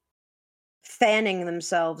them fanning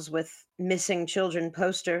themselves with missing children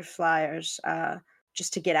poster flyers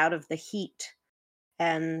just to get out of the heat.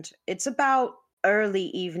 And it's about early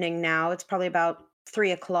evening now. It's probably about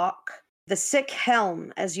 3 o'clock. The sick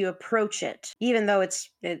helm, as you approach it, even though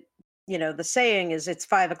the saying is it's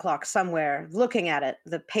 5 o'clock somewhere, looking at it,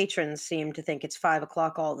 the patrons seem to think it's 5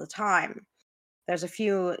 o'clock all the time. There's a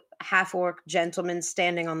few half-orc gentlemen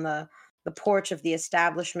standing on the porch of the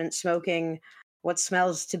establishment smoking what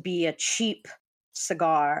smells to be a cheap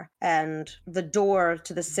cigar, and the door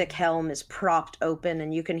to the sick helm is propped open,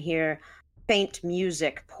 and you can hear faint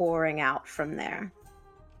music pouring out from there.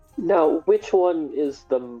 Now, which one is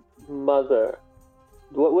the mother?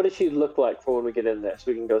 What does she look like for when we get in there,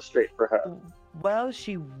 so we can go straight for her? Well,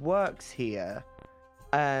 she works here,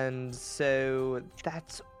 and so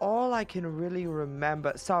that's all I can really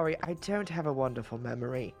remember. Sorry, I don't have a wonderful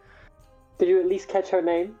memory. Did you at least catch her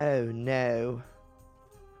name? Oh, no.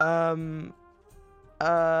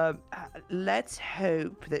 Let's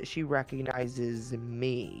hope that she recognizes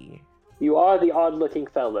me. You are the odd-looking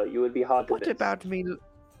fellow. You would be hard to miss. What about me...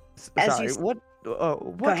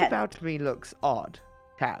 what about me looks odd,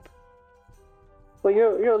 Tab? Well,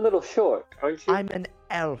 you're a little short, aren't you? I'm an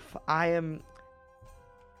elf. I am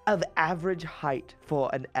of average height for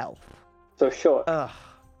an elf. So short. Ugh.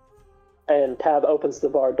 And Tab opens the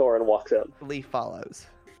bar door and walks in. Lee follows.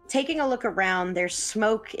 Taking a look around, there's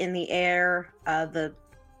smoke in the air. The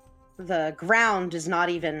ground is not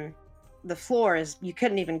even... The floor is... You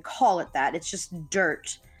couldn't even call it that. It's just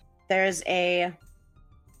dirt. There's a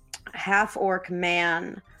half-orc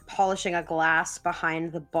man polishing a glass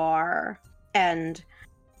behind the bar. And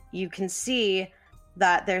you can see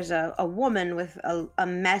that there's a woman with a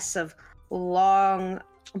mess of long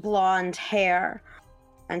blonde hair.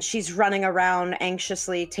 And she's running around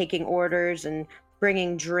anxiously taking orders and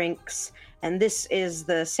bringing drinks. And this is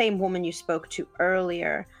the same woman you spoke to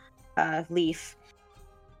earlier, Leaf.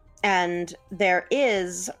 And there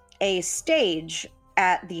is a stage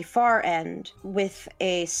at the far end with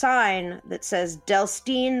a sign that says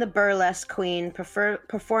Delstein the Burlesque Queen,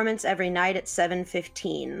 performance every night at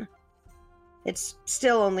 7:15. It's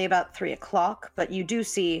still only about 3 o'clock, but you do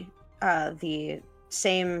see the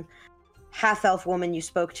same half-elf woman you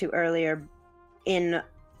spoke to earlier in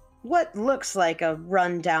what looks like a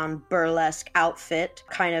run-down burlesque outfit,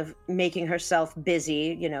 kind of making herself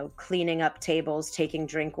busy, cleaning up tables, taking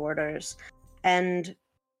drink orders. And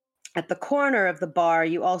at the corner of the bar,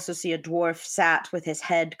 you also see a dwarf sat with his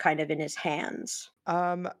head kind of in his hands.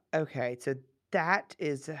 Okay, so that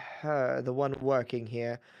is her, the one working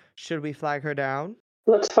here. Should we flag her down?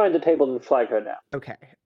 Let's find a table and flag her down. Okay.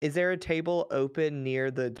 Is there a table open near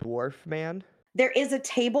the dwarf man? There is a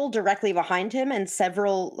table directly behind him and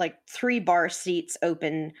several, 3 bar seats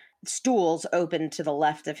open, stools open to the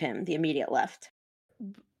left of him, the immediate left.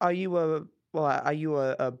 Are you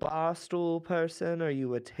a bar stool person? Are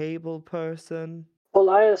you a table person? Well,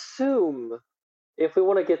 I assume if we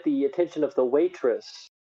want to get the attention of the waitress,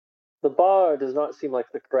 the bar does not seem like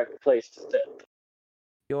the correct place to sit.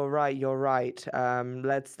 You're right.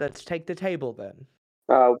 Let's take the table then.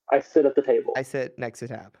 I sit at the table. I sit next to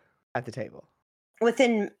Tab at the table.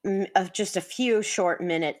 Within just a few short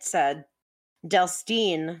minutes,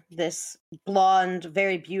 Delstein, this blonde,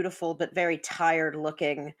 very beautiful but very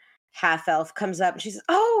tired-looking half-elf, comes up and she says,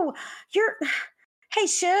 "Oh, hey,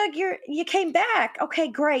 Shug, you came back. Okay,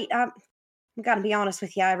 great. I'm gonna be honest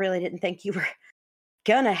with you. I really didn't think you were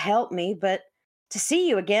gonna help me, but to see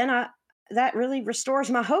you again, that really restores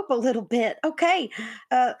my hope a little bit. Okay,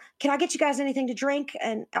 can I get you guys anything to drink?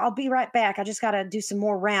 And I'll be right back. I just gotta do some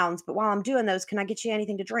more rounds. But while I'm doing those, can I get you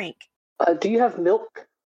anything to drink?" Do you have milk?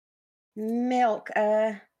 Milk.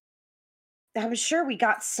 I'm sure we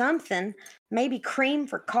got something. Maybe cream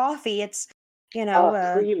for coffee. It's, you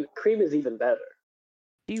know, Cream is even better.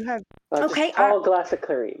 Do you have Just okay. a tall glass of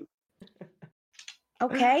cream.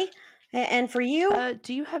 Okay. And for you?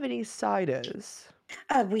 do you have any ciders?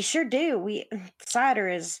 We sure do. Cider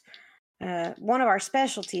is one of our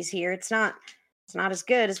specialties here. It's not as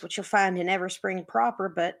good as what you'll find in Everspring proper,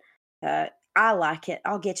 but I like it.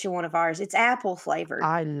 I'll get you one of ours. It's apple flavored.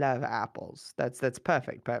 I love apples. That's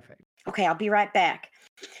perfect. Perfect. Okay, I'll be right back.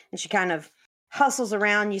 And she kind of hustles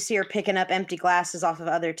around. You see her picking up empty glasses off of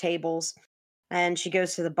other tables. And she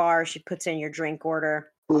goes to the bar. She puts in your drink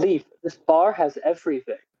order. Leaf, this bar has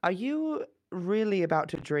everything. Are you really about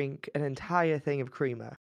to drink an entire thing of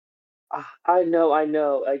creamer? I know.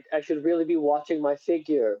 I should really be watching my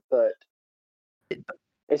figure, but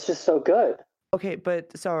it's just so good. Okay,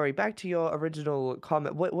 but sorry, back to your original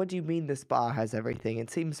comment. What do you mean this bar has everything? It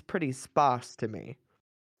seems pretty sparse to me.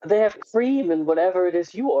 They have cream and whatever it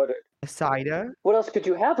is you ordered. A cider? What else could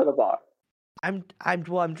you have at a bar?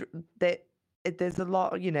 There's a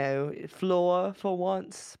lot, floor for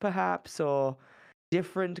once, perhaps, or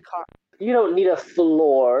different. You don't need a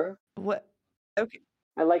floor. What? Okay.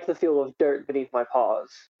 I like the feel of dirt beneath my paws.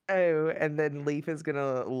 Oh, and then Leaf is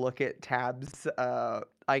gonna look at Tab's,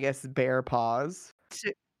 I guess, bare paws.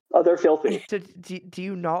 Oh, they're filthy. Do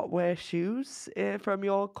you not wear shoes from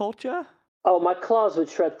your culture? Oh, my claws would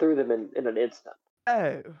shred through them in an instant.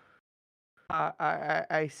 Oh,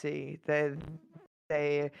 I see.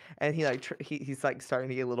 And he he's like starting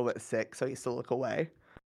to get a little bit sick, so he has to look away.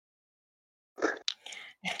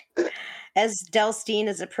 As Delstein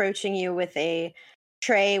is approaching you with a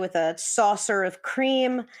tray with a saucer of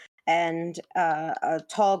cream and a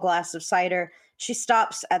tall glass of cider, she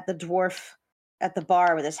stops at the dwarf at the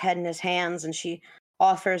bar with his head in his hands, and she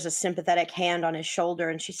offers a sympathetic hand on his shoulder,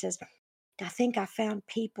 and she says, I think I found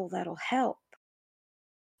people that'll help.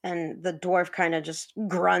 And the dwarf kind of just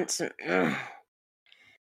grunts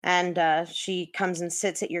and she comes and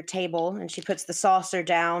sits at your table, and she puts the saucer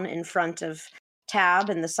down in front of Tab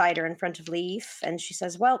and the cider in front of Leaf, and she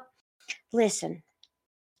says, well, listen,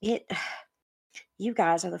 you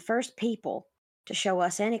guys are the first people to show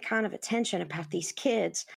us any kind of attention about these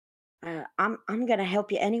kids. I'm going to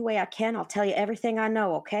help you any way I can. I'll tell you everything I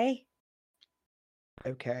know, okay?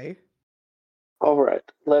 Okay. All right.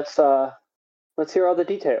 Let's hear all the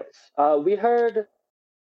details. We heard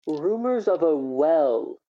rumors of a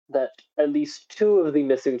well that at least 2 of the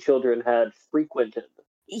missing children had frequented.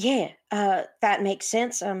 Yeah, that makes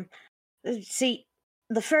sense. See,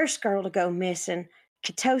 the first girl to go missing,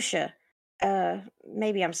 Katosha,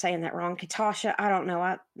 maybe I'm saying that wrong, Katasha, I don't know,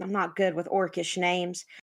 I'm not good with orcish names.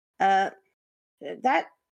 That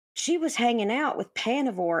she was hanging out with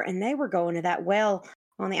Panivore, and they were going to that well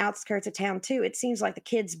on the outskirts of town too. It seems like the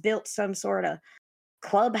kids built some sort of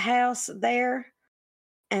clubhouse there,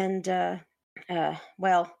 and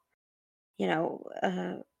well, you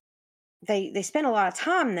know, they spent a lot of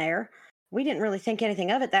time there. We didn't really think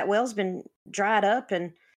anything of it. That well's been dried up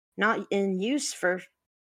and not in use for,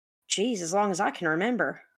 geez, as long as I can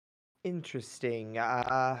remember. Interesting.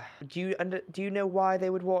 Do you know why they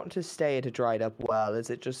would want to stay at a dried up well? Is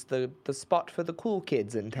it just the spot for the cool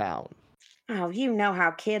kids in town? Oh, you know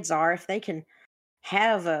how kids are. If they can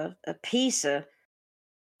have a piece of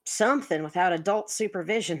something without adult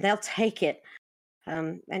supervision, they'll take it.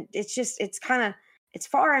 And it's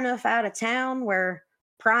far enough out of town where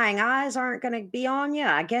prying eyes aren't going to be on you.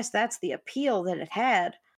 I guess that's the appeal that it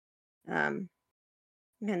had. And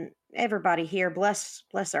everybody here, bless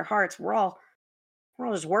their hearts, we're all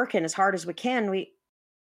just working as hard as we can.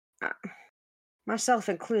 Uh, myself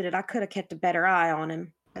included, I could have kept a better eye on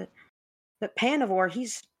him. But Panivore,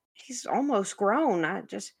 he's almost grown. I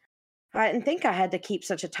didn't think I had to keep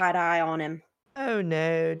such a tight eye on him. Oh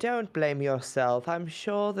no, don't blame yourself. I'm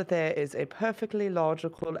sure that there is a perfectly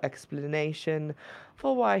logical explanation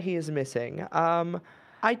for why he is missing.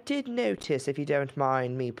 I did notice, if you don't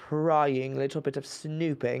mind me prying, a little bit of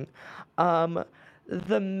snooping. The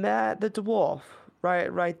dwarf,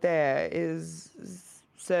 right there is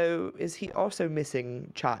he also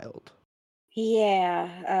missing child?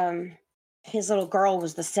 Yeah, his little girl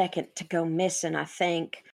was the second to go missing, I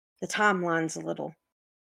think. The timeline's a little,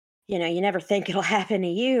 you never think it'll happen to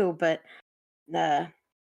you, but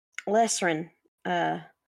Lesrin,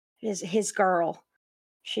 his girl,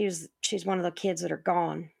 she's one of the kids that are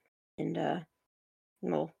gone. And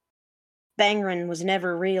well, Bangren was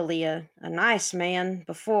never really a nice man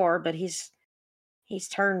before, but he's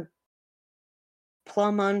turned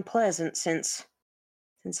plumb unpleasant since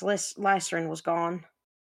Lysrin was gone.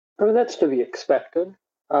 I mean, that's to be expected.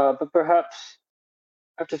 But perhaps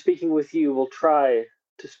after speaking with you, we'll try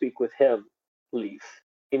to speak with him, Leaf.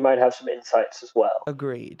 He might have some insights as well.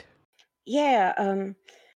 Agreed. Yeah,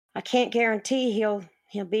 I can't guarantee he'll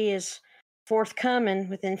be as forthcoming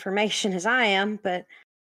with information as I am, but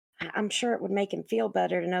I'm sure it would make him feel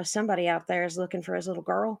better to know somebody out there is looking for his little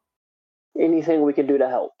girl. Anything we can do to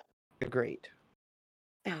help. Agreed.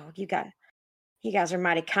 Oh, you guys are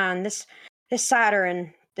mighty kind. This cider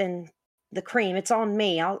and the cream, it's on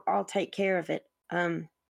me. I'll take care of it.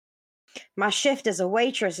 My shift as a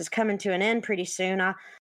waitress is coming to an end pretty soon.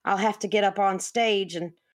 I'll have to get up on stage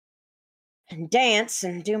and dance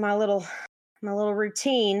and do my little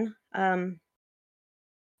routine.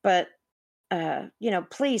 But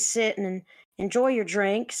please sit and enjoy your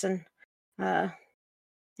drinks uh,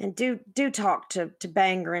 and do talk to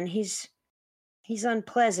Bangerin. He's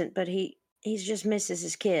unpleasant, but he's just misses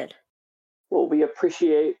his kid. Well, we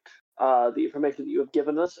appreciate the information that you have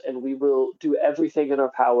given us, and we will do everything in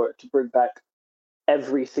our power to bring back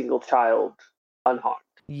every single child unharmed.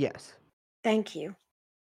 Yes. Thank you.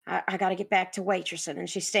 I got to get back to waitressing. And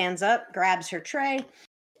she stands up, grabs her tray,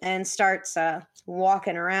 and starts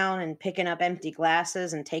walking around and picking up empty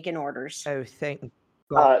glasses and taking orders. Oh, thank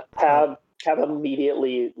God. Tab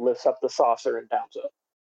immediately lifts up the saucer and downs it.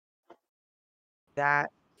 That.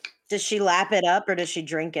 Does she lap it up or does she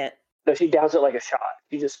drink it? No, she downs it like a shot.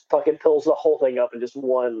 She just fucking fills the whole thing up in just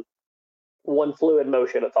one fluid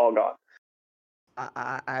motion. It's all gone.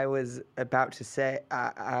 I was about to say,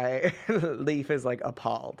 I Leaf is like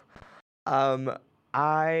appalled. Thank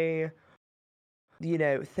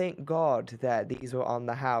God that these were on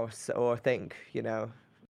the house, or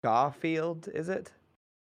Garfield, is it?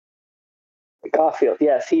 Garfield,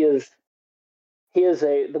 yes, he is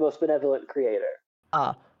the most benevolent creator.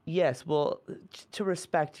 Yes, well, to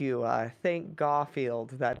respect you, thank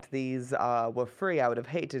Garfield that these were free. I would have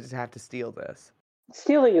hated to have to steal this.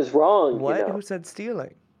 Stealing is wrong. What? You know. Who said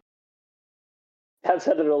stealing? I've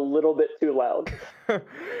said it a little bit too loud.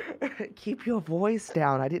 Keep your voice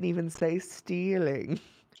down. I didn't even say stealing.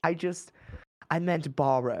 I meant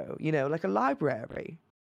borrow, like a library.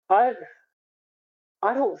 I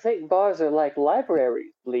don't think bars are like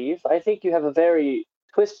libraries, Leaf. I think you have a very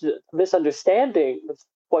twisted misunderstanding of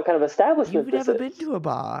what kind of establishment You've this never is. been to a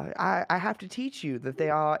bar. I have to teach you that they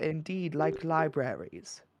are indeed like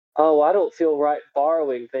libraries. Oh, I don't feel right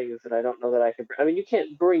borrowing things that I don't know that I can. I mean, you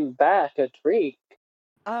can't bring back a drink.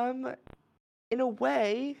 In a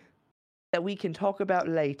way that we can talk about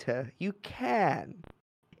later, you can.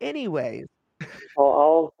 Anyways.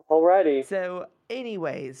 Alrighty. So,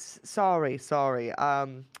 anyways, sorry.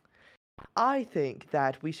 I think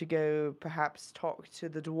that we should go perhaps talk to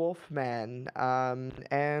the dwarf man,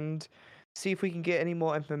 and see if we can get any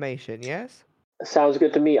more information, yes? Sounds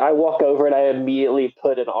good to me. I walk over and I immediately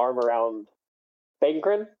put an arm around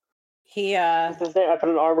Bangren. I put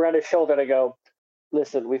an arm around his shoulder and I go,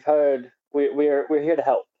 listen, we've heard, we're here to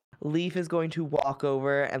help. Leaf is going to walk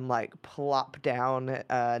over and like plop down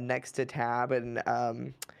next to Tab and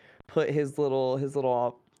put his little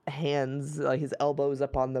hands, like his elbows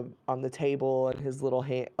up on the table and his little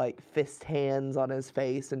fist hands on his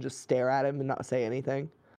face and just stare at him and not say anything.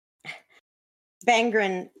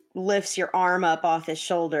 Bangren lifts your arm up off his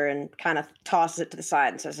shoulder and kind of tosses it to the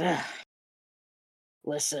side and says,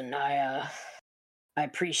 listen, I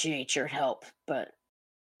appreciate your help, but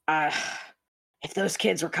if those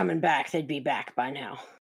kids were coming back, they'd be back by now.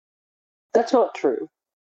 That's not true.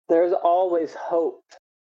 There's always hope.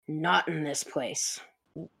 Not in this place.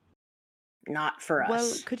 Not for us.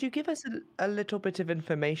 Well, could you give us a little bit of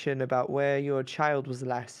information about where your child was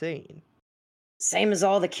last seen? Same as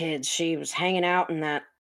all the kids. She was hanging out in that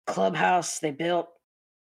clubhouse they built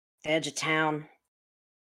at the edge of town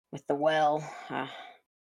with the well.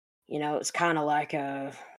 It's kind of like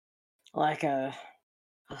a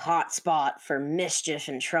hot spot for mischief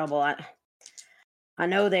and trouble. I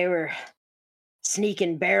know they were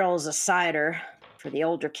sneaking barrels of cider for the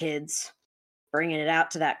older kids, bringing it out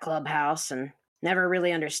to that clubhouse, and never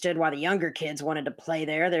really understood why the younger kids wanted to play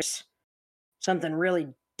there. There's something really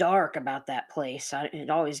dark about that place. It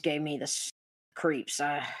always gave me the creeps.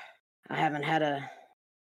 I haven't had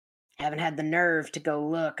the nerve to go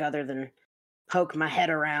look other than poke my head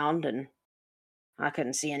around, and I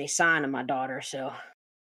couldn't see any sign of my daughter, so...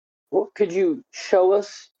 Well, could you show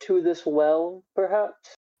us to this well,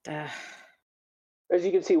 perhaps? As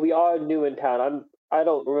you can see, we are new in town. I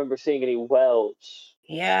don't remember seeing any wells.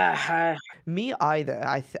 Yeah. Me either.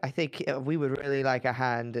 I think we would really like a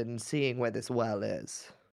hand in seeing where this well is.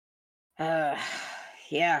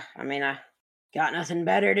 Yeah. I mean, I got nothing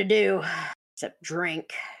better to do except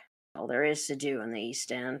drink. all there is to do in the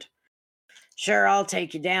East End. Sure, I'll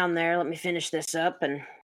take you down there. Let me finish this up and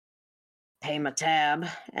pay my tab.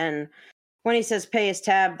 And when he says pay his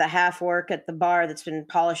tab, the half-orc at the bar that's been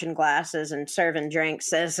polishing glasses and serving drinks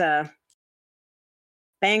says,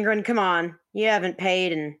 Bangren, come on. You haven't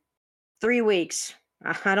paid in 3 weeks.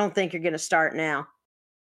 I don't think you're going to start now.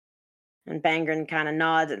 And Bangren kind of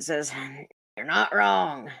nods and says, you're not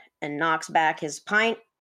wrong, and knocks back his pint.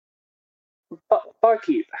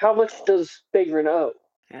 Barkeep, how much does Bangren owe?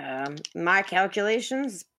 My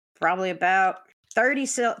calculations, probably about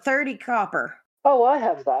 30 copper. Oh, I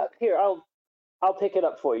have that. Here, I'll pick it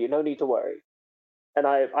up for you. No need to worry. And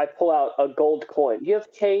I pull out a gold coin. Do you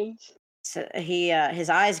have change? So his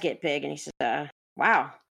eyes get big, and he says,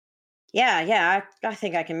 wow. Yeah, I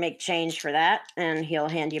think I can make change for that. And he'll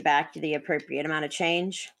hand you back the appropriate amount of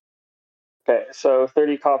change. Okay, so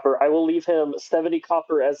 30 copper. I will leave him 70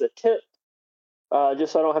 copper as a tip,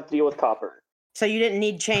 just so I don't have to deal with copper. So you didn't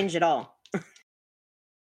need change at all?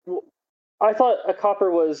 Well, I thought a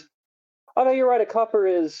copper was... Oh, no, you're right. A copper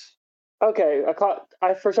is... Okay,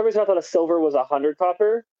 for some reason I thought a silver was 100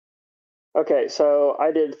 copper. Okay, so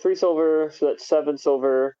I did 3 silver, so that's 7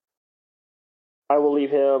 silver. I will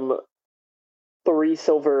leave him 3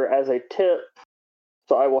 silver as a tip,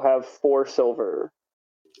 so I will have 4 silver.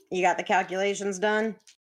 You got the calculations done?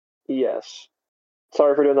 Yes.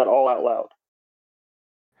 Sorry for doing that all out loud.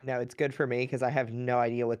 No, it's good for me because I have no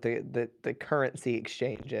idea what the currency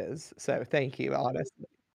exchange is. So thank you, honestly.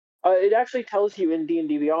 It actually tells you in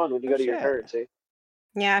D&D Beyond when you go to your currency.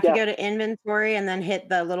 Yeah, if you go to inventory and then hit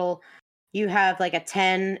the little... You have like a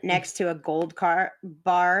 10 next to a gold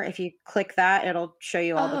bar. If you click that, it'll show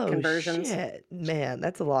you all the conversions. Shit. Man,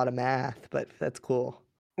 that's a lot of math, but that's cool.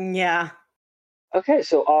 Yeah. Okay,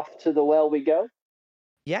 so off to the well we go?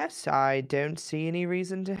 Yes, I don't see any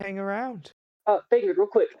reason to hang around. Bangren, real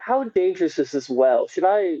quick, how dangerous is this well? Should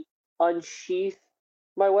I unsheath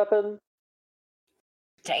my weapon?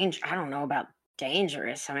 I don't know about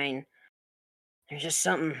dangerous. I mean, there's just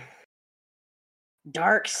something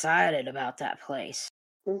dark-sided about that place.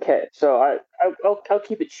 Okay, so I'll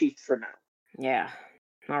keep it sheathed for now. Yeah.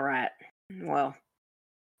 All right. Well,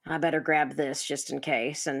 I better grab this just in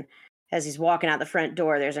case. And as he's walking out the front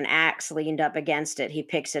door, there's an axe leaned up against it. He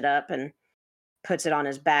picks it up and puts it on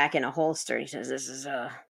his back in a holster. He says, this has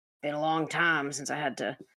been a long time since I had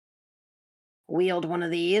to wield one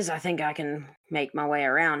of these. I think I can make my way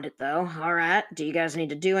around it, though. All right. Do you guys need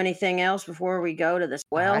to do anything else before we go to this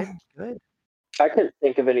well? I'm good. I couldn't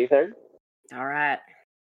think of anything. All right.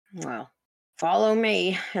 Well, follow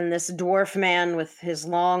me. And this dwarf man with his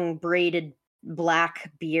long braided black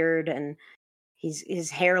beard and his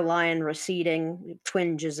hairline receding,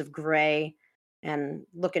 twinges of gray, and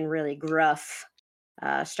looking really gruff,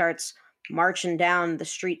 starts marching down the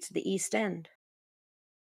streets of the East End.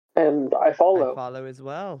 And I follow. I follow as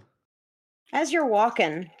well. As you're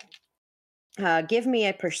walking, give me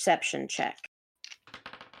a perception check.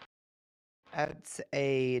 That's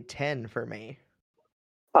a 10 for me.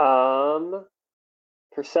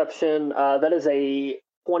 Perception, that is a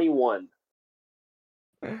 21.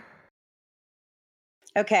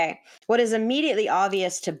 Okay. What is immediately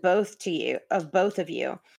obvious to both of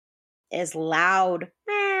you is loud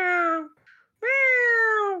meow,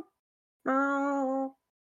 meow, meow,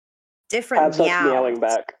 different meowing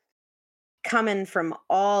back, coming from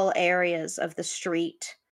all areas of the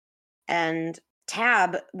street. And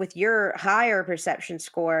Tab, with your higher perception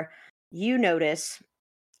score, you notice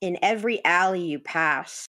in every alley you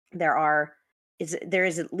pass, there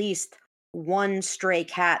is at least one stray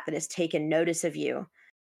cat that has taken notice of you.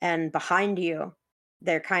 And behind you,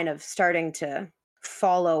 they're kind of starting to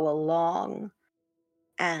follow along.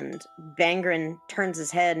 And Bangren turns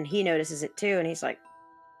his head and he notices it too. And he's like,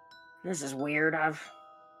 this is weird.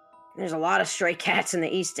 There's a lot of stray cats in the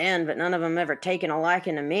East End, but none of them ever taken a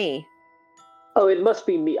liking to me. Oh, it must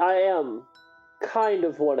be me. I am kind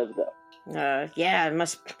of one of them. Yeah, it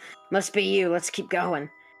must be you. Let's keep going.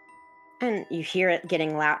 And you hear it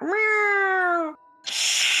getting loud. Meow!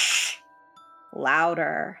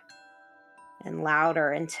 Louder and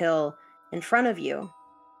louder until in front of you,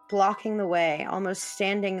 blocking the way, almost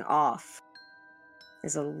standing off,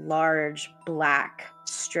 is a large black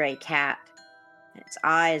stray cat. Its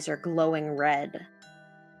eyes are glowing red.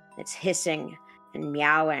 It's hissing and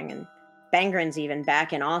meowing, and Bangren's even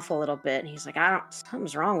backing off a little bit. And he's like,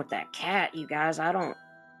 something's wrong with that cat, you guys.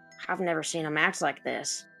 I've never seen him act like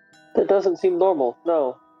this. That doesn't seem normal,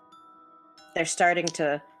 no. They're starting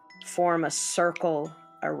to form a circle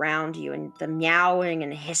around you, and the meowing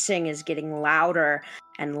and hissing is getting louder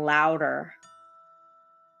and louder.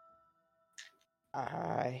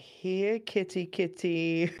 Here, kitty,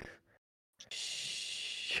 kitty.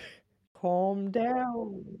 Shh. Calm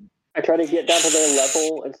down. I try to get down to their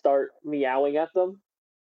level and start meowing at them.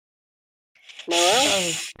 Am I around?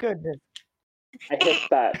 Oh, goodness. I hiss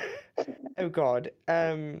back. Oh, God.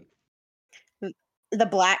 The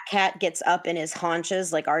black cat gets up in his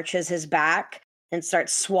haunches, like arches his back, and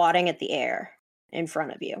starts swatting at the air in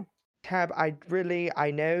front of you. Tab,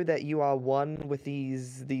 I know that you are one with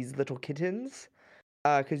these little kittens,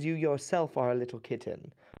 because you yourself are a little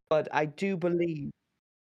kitten. But I do believe.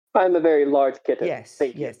 I'm a very large kitten. Yes,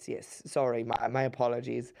 Thank yes, you. yes. Sorry, my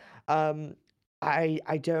apologies. I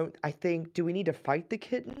think, do we need to fight the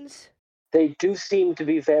kittens? They do seem to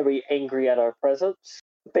be very angry at our presence.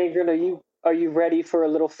 Bangren, are you ready for a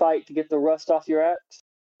little fight to get the rust off your axe?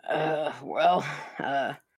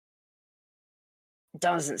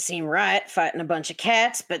 Doesn't seem right fighting a bunch of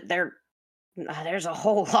cats, but there's a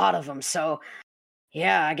whole lot of them, so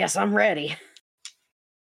yeah, I guess I'm ready.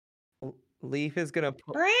 Leaf is gonna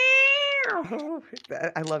pull. Oh,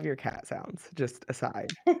 I love your cat sounds. Just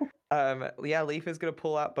aside. Yeah, Leaf is gonna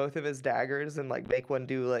pull out both of his daggers and like make one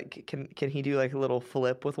do like can he do like a little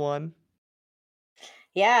flip with one?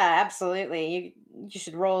 Yeah, absolutely. You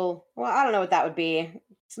should roll. Well, I don't know what that would be.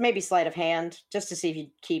 It's maybe sleight of hand, just to see if you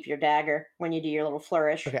keep your dagger when you do your little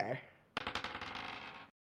flourish. Okay.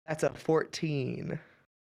 That's a 14.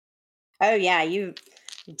 Oh yeah, you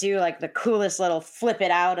do like the coolest little flip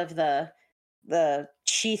it out of the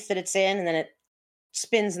sheath that it's in, and then it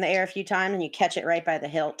spins in the air a few times, and you catch it right by the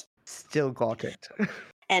hilt. Still got it.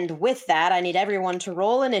 And with that, I need everyone to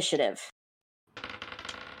roll initiative.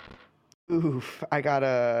 Oof, I got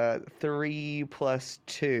a 3 plus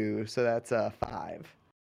 2, so that's a 5.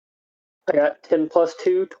 I got 10 plus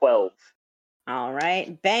 2, 12. All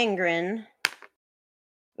right, Bangren.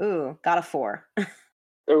 Ooh, got a 4.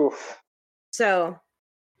 Oof. So,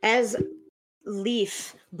 as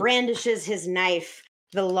Leaf brandishes his knife,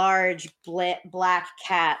 the large black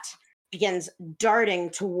cat begins darting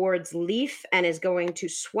towards Leaf and is going to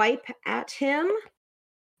swipe at him.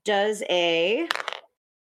 Does a...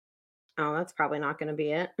 Oh, that's probably not going to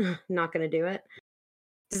be it. Not going to do it.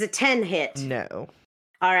 Does a 10 hit? No.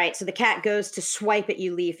 All right, so the cat goes to swipe at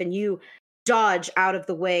you, Leaf, and you dodge out of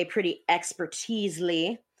the way pretty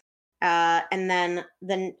expertisely. And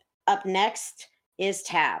then up next is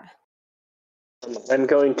Tab. I'm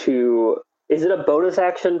going to... Is it a bonus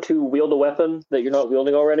action to wield a weapon that you're not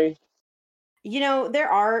wielding already? You know,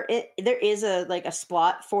 there is a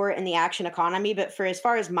spot for it in the action economy, but for as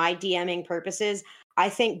far as my DMing purposes, I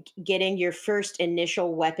think getting your first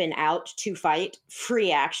initial weapon out to fight,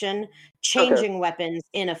 free action, changing weapons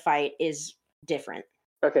in a fight is different.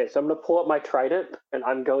 Okay, so I'm going to pull up my trident, and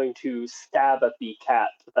I'm going to stab at the cat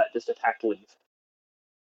that just attacked Leaf.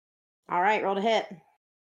 All right, roll to hit.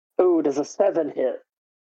 Ooh, does a 7 hit?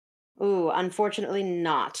 Ooh, unfortunately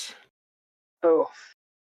not. Oh.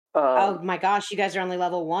 Oh my gosh, you guys are only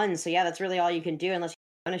level 1, so yeah, that's really all you can do unless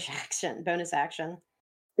you bonus action.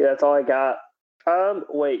 Yeah, that's all I got.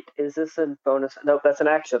 Wait, is this a bonus? Nope, that's an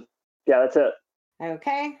action. Yeah, that's it.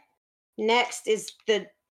 Okay. Next is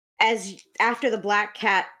after the black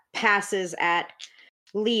cat passes at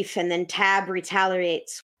Leaf and then Tab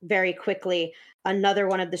retaliates very quickly, another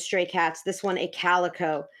one of the stray cats, this one a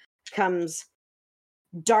calico, comes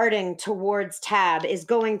darting towards Tab, is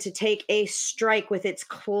going to take a strike with its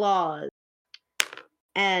claws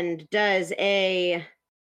and does a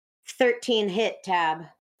 13 hit, Tab.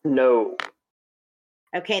 No.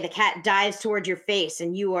 Okay, the cat dives towards your face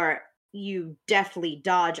and you deftly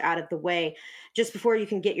dodge out of the way. Just before you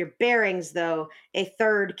can get your bearings, though, a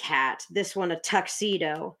third cat, this one a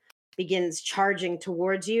tuxedo, begins charging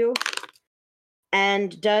towards you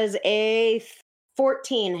and does a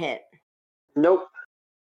 14 hit. Nope.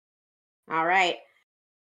 All right.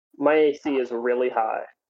 My AC is really high.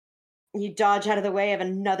 You dodge out of the way of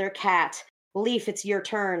another cat. Leaf, it's your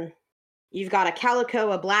turn. You've got a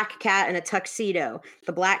calico, a black cat, and a tuxedo.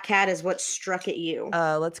 The black cat is what struck at you.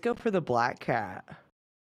 Let's go for the black cat.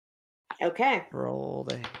 Okay. Roll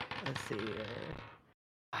the... Let's see here.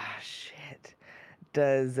 Ah, shit.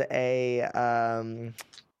 Does a...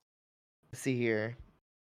 Let's see here.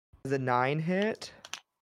 Does a 9 hit?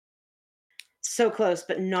 So close,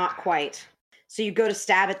 but not quite. So you go to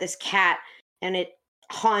stab at this cat, and it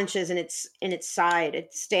haunches in its side.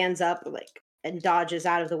 It stands up and dodges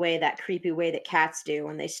out of the way, that creepy way that cats do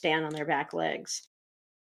when they stand on their back legs.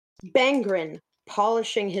 Bangren,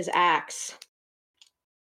 polishing his axe.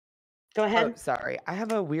 Go ahead. Oh, sorry. I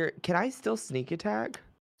have a weird... Can I still sneak attack?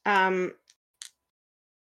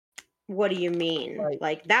 What do you mean?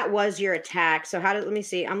 Like that was your attack. So let me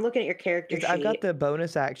see. I'm looking at your character sheet. I've got the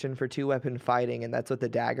bonus action for 2-weapon fighting, and that's what the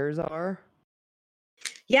daggers are.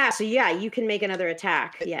 Yeah, so you can make another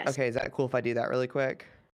attack. Yes. Okay, is that cool if I do that really quick?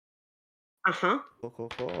 Uh-huh.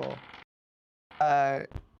 Cool.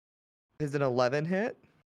 Is an 11 hit?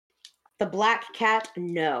 The black cat,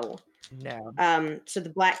 no. So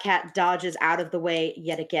the black cat dodges out of the way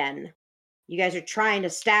yet again. You guys are trying to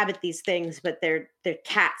stab at these things, but they're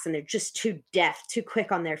cats and they're just too deft, too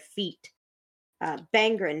quick on their feet.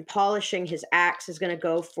 Bangren, polishing his axe, is going to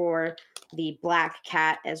go for the black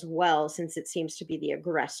cat as well, since it seems to be the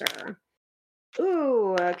aggressor.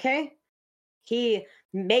 Ooh, okay. He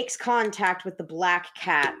makes contact with the black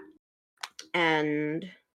cat and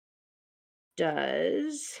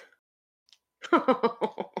does...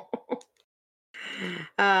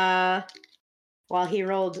 well, he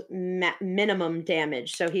rolled minimum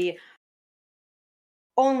damage, so he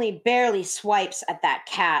only barely swipes at that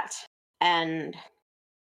cat, and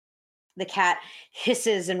the cat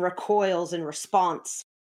hisses and recoils in response.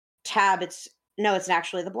 Tab, it's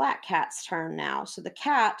actually the black cat's turn now, so the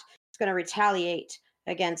cat is going to retaliate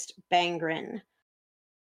against Bangren.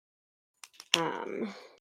 And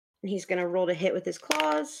he's going to roll to hit with his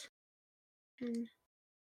claws.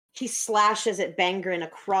 He slashes at Bangren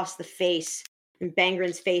across the face, and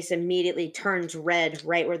Bangren's face immediately turns red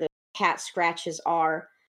right where the cat scratches are.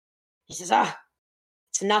 He says,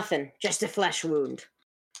 it's nothing, just a flesh wound.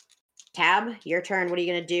 Tab, your turn. What are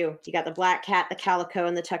you going to do? You got the black cat, the calico,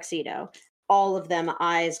 and the tuxedo. All of them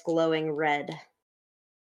eyes glowing red.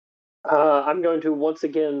 I'm going to once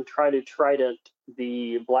again try to trident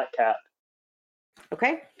the black cat.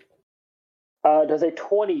 Okay. Does a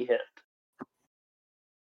 20 hit?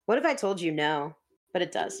 What if I told you no? But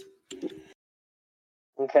it does.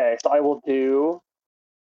 Okay, so I will do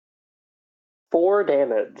 4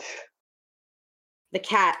 damage. The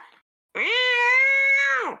cat,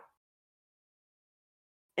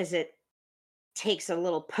 as it takes a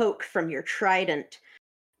little poke from your trident.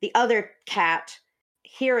 The other cat,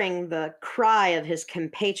 hearing the cry of his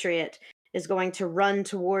compatriot, is going to run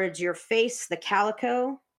towards your face, the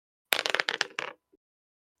calico.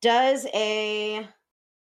 Does a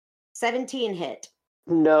 17 hit?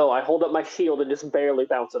 No, I hold up my shield and just barely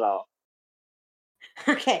bounce it off.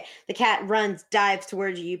 Okay, the cat dives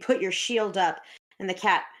towards you. You put your shield up, and the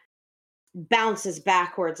cat bounces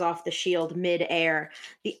backwards off the shield mid-air.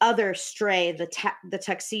 The other stray, the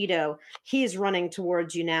tuxedo, he's running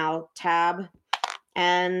towards you now, Tab,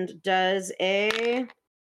 and that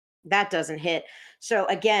doesn't hit. So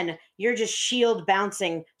again, you're just shield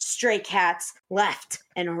bouncing stray cats left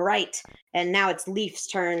and right, and now it's Leaf's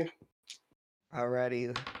turn.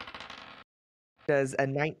 Alrighty. Does a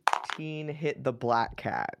 19 hit the black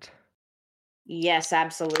cat? Yes,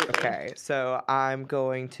 absolutely. Okay, so I'm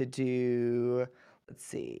going to do, let's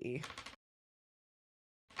see.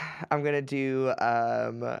 I'm going to do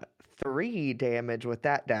 3 damage with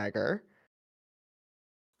that dagger.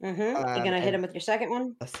 You're going to hit him with your second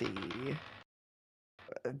one? Let's see.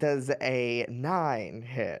 Does a 9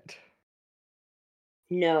 hit?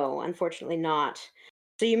 No, unfortunately not.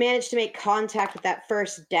 So you manage to make contact with that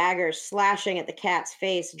first dagger, slashing at the cat's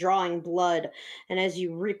face, drawing blood. And as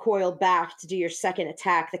you recoil back to do your second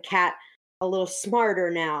attack, the cat, a little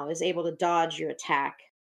smarter now, is able to dodge your attack.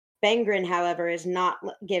 Bangren, however, is not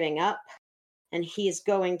giving up, and he's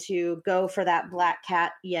going to go for that black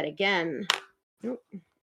cat yet again.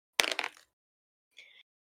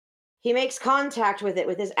 He makes contact with it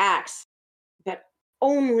with his axe, but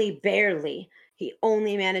only barely. He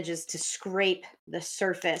only manages to scrape the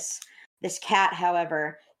surface. This cat,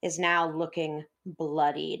 however, is now looking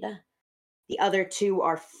bloodied. The other two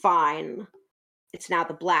are fine. It's now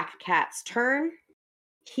the black cat's turn.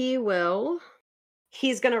 He's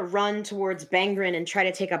going to run towards Bangren and try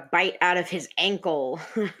to take a bite out of his ankle.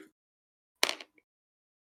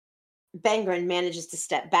 Bangren manages to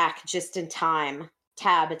step back just in time.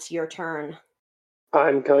 Tab, it's your turn.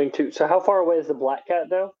 I'm going to... So how far away is the black cat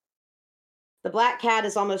now? The black cat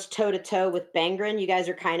is almost toe-to-toe with Bangren. You guys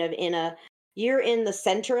are kind of you're in the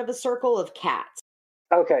center of a circle of cats.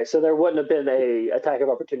 Okay, so there wouldn't have been a attack of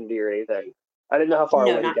opportunity or anything. I didn't know how far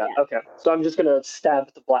away you got. Yet. Okay, so I'm just going to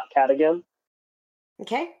stab the black cat again.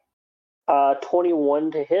 Okay.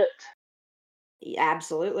 21 to hit. Yeah,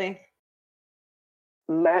 absolutely.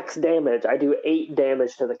 Max damage. I do 8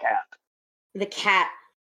 damage to the cat. The cat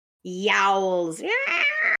yowls,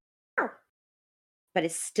 but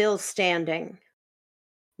is still standing.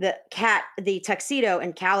 The cat, the tuxedo,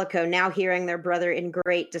 and calico, now hearing their brother in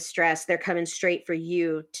great distress, they're coming straight for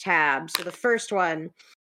you, Tab. So the first one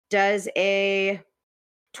does a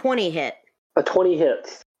 20 hit. A 20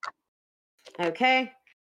 hits. Okay.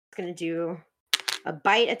 It's going to do a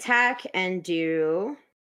bite attack and do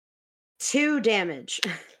 2 damage.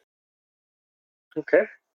 Okay.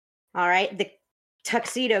 All right. The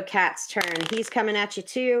tuxedo cat's turn. He's coming at you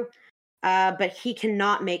too, but he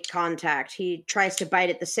cannot make contact. He tries to bite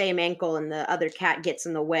at the same ankle, and the other cat gets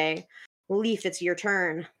in the way. Leaf, it's your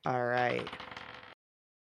turn. All right.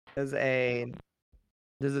 Does a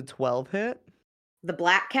 12 hit? The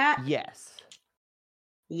black cat? Yes.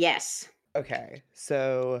 Yes. Okay.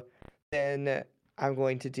 So then I'm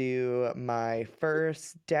going to do my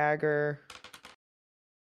first dagger.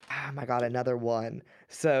 Oh my god, another one.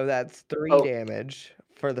 So that's 3 damage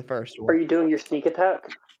for the first one. Are you doing your sneak attack?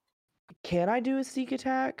 Can I do a sneak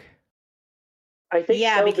attack? I think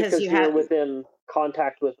Yeah, so, because you you're have within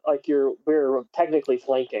contact with, like, we're technically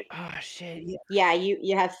flanking. Oh shit. Yeah. Yeah,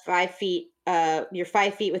 you have 5 feet. You're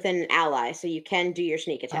 5 feet within an ally, so you can do your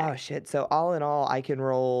sneak attack. Oh shit. So all in all, I can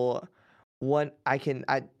roll one.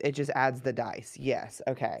 It just adds the dice. Yes.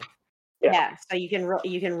 Okay. Yeah. So you can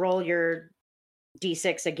roll your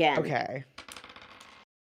d6 again. Okay.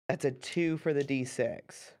 That's a 2 for the d6.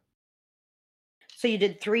 So you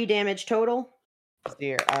did 3 damage total?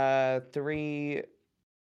 Here, 5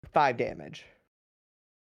 damage.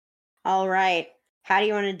 All right. How do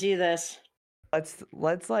you want to do this?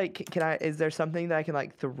 Let's like, is there something that I can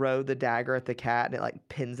like throw the dagger at the cat and it like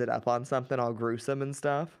pins it up on something all gruesome and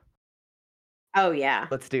stuff? Oh yeah.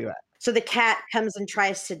 Let's do it. So the cat comes and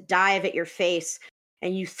tries to dive at your face,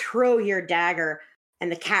 and you throw your dagger,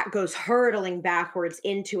 and the cat goes hurtling backwards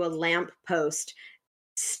into a lamp post,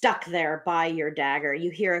 stuck there by your dagger.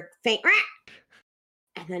 You hear a faint "Rah!"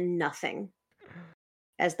 and then nothing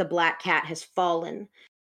as the black cat has fallen.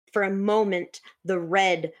 For a moment, the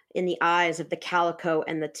red in the eyes of the calico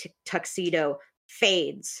and the tuxedo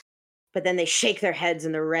fades, but then they shake their heads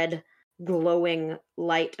and the red glowing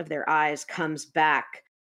light of their eyes comes back.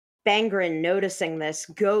 Bangren, noticing this,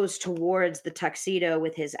 goes towards the tuxedo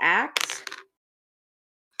with his axe,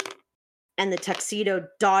 and the tuxedo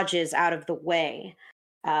dodges out of the way.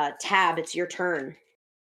 Tab, it's your turn.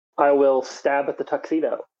 I will stab at the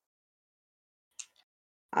tuxedo.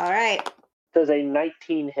 All right. Does a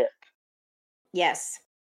 19 hit? Yes.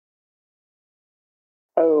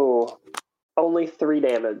 Oh, only 3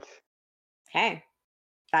 damage. Okay.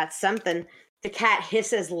 That's something. The cat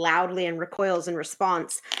hisses loudly and recoils in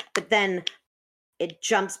response, but then it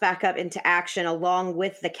jumps back up into action along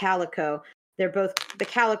with the calico. They're both, the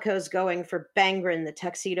calico's going for Bangren, the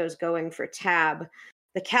tuxedo's going for Tab.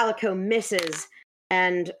 The calico misses,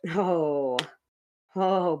 and oh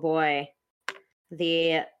boy.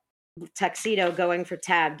 The tuxedo going for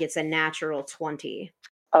Tab gets a natural 20.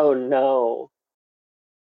 Oh no.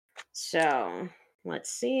 So,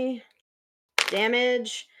 let's see.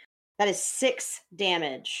 Damage. That is 6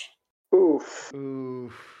 damage. Oof.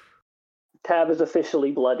 Oof. Tab is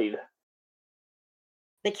officially bloodied.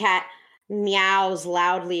 The cat meows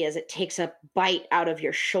loudly as it takes a bite out of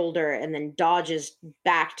your shoulder and then dodges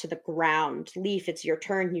back to the ground. Leaf, it's your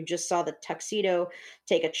turn. You just saw the tuxedo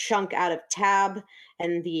take a chunk out of Tab,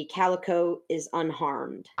 and the calico is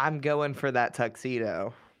unharmed. I'm going for that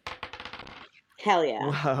tuxedo. Hell yeah.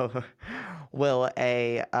 Whoa. Will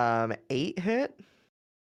a 8 hit?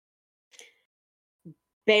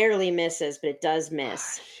 Barely misses, but it does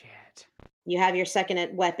miss. Oh, shit. You have your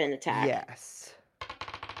second weapon attack. Yes.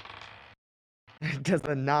 Does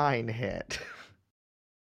a 9 hit?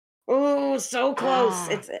 Oh, so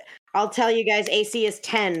close. I'll tell you guys, AC is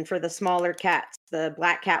 10 for the smaller cats. The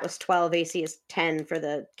black cat was 12, AC is 10 for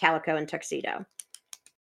the calico and tuxedo.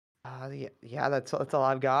 Yeah, that's all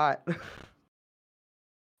I've got.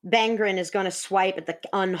 Bangren is going to swipe at the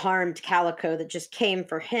unharmed calico that just came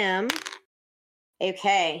for him.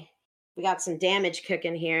 Okay, we got some damage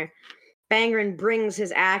cooking here. Bangren brings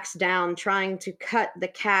his axe down, trying to cut the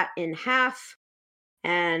cat in half.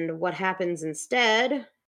 And what happens instead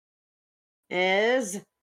is...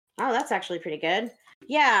 Oh, that's actually pretty good.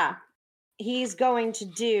 Yeah, he's going to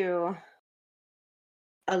do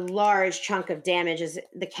a large chunk of damage as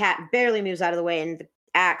the cat barely moves out of the way and the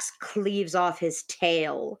axe cleaves off his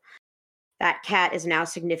tail. That cat is now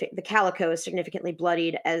significant. The calico is significantly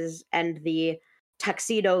bloodied, and the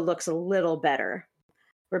tuxedo looks a little better.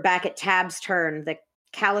 We're back at Tab's turn. The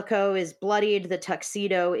calico is bloodied. The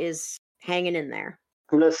tuxedo is hanging in there.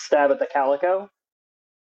 I'm going to stab at the calico.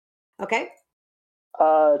 Okay.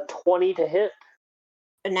 20 to hit.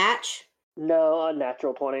 A natch? No, a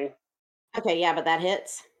natural 20. Okay, yeah, but that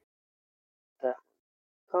hits.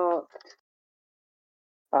 We're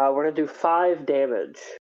going to do 5 damage.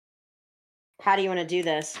 How do you want to do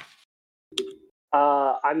this?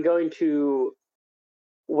 I'm going to...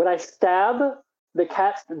 When I stab, the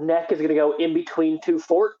cat's neck is going to go in between two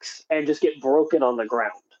forks and just get broken on the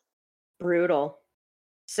ground. Brutal.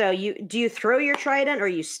 So do you throw your trident or are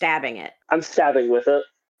you stabbing it? I'm stabbing with it.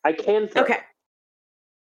 I can throw it.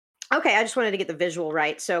 Okay, I just wanted to get the visual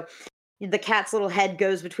right. So the cat's little head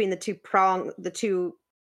goes between the two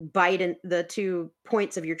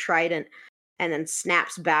points of your trident and then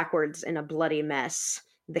snaps backwards in a bloody mess.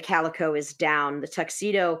 The calico is down. The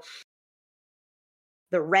tuxedo,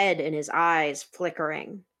 the red in his eyes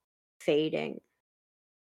flickering, fading.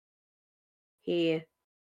 He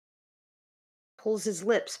pulls his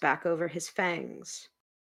lips back over his fangs.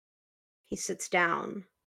 He sits down.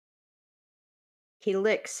 He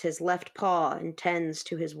licks his left paw and tends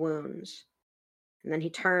to his wounds. And then he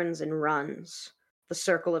turns and runs, the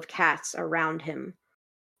circle of cats around him,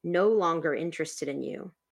 no longer interested in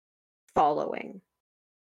you, following,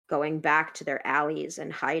 going back to their alleys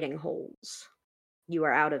and hiding holes. You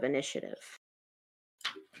are out of initiative.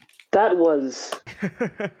 That was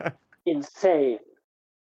insane.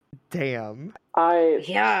 Damn. I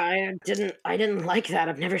didn't like that.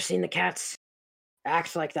 I've never seen the cats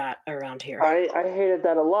act like that around here. I hated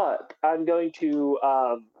that a lot. I'm going to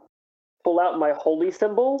pull out my holy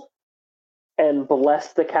symbol and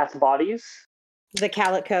bless the cat's bodies. The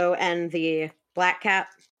calico and the black cat?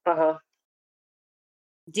 Uh-huh.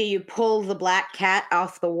 Do you pull the black cat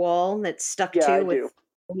off the wall that's stuck to with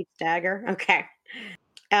a dagger? Okay.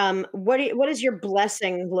 What does your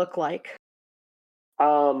blessing look like?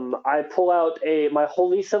 I pull out my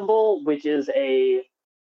holy symbol, which is a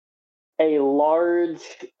large,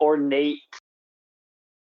 ornate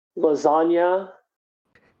lasagna.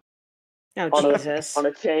 Jesus. On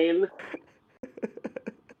a chain.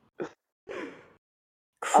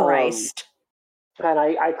 Christ. And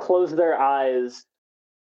I close their eyes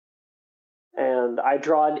and I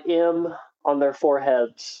draw an M on their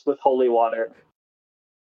foreheads with holy water.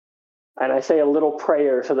 And I say a little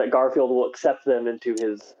prayer so that Garfield will accept them into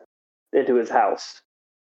his house.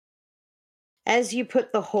 As you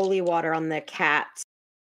put the holy water on the cats,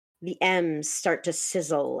 the M's start to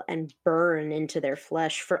sizzle and burn into their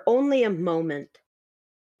flesh for only a moment.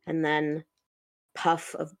 And then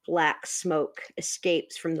puff of black smoke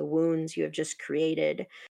escapes from the wounds you have just created.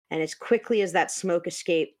 And as quickly as that smoke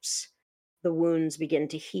escapes, the wounds begin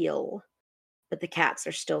to heal. But the cats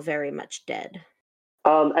are still very much dead.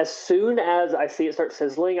 As soon as I see it start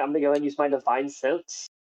sizzling, I'm going to go ahead and use my divine sense.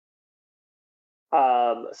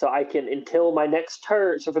 So I can, until my next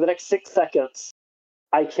turn, so for the next 6 seconds,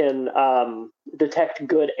 I can detect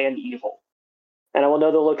good and evil. And I will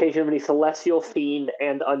know the location of any celestial, fiend,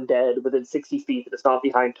 and undead within 60 feet that is not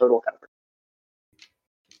behind total cover.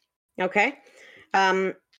 Okay.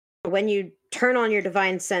 When you turn on your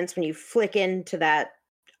divine sense, when you flick into that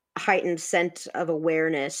heightened sense of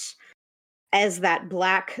awareness, as that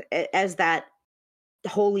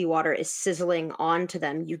holy water is sizzling onto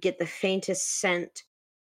them, you get the faintest sense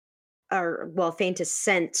of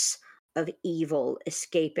evil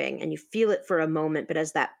escaping, and you feel it for a moment, but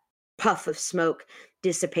as that puff of smoke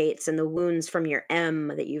dissipates and the wounds from your M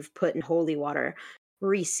that you've put in holy water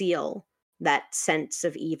reseal, that sense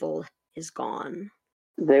of evil is gone.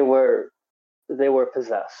 They were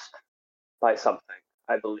possessed by something,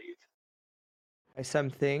 I believe. By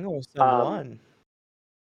something or someone?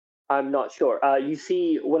 I'm not sure. You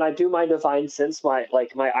see, when I do my divine sense, my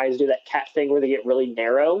eyes do that cat thing where they get really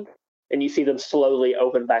narrow, and you see them slowly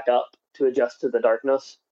open back up to adjust to the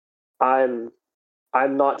darkness. I'm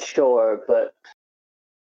not sure, but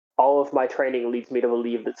all of my training leads me to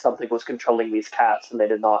believe that something was controlling these cats, and they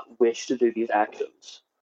did not wish to do these actions.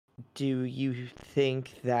 Do you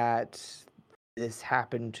think that this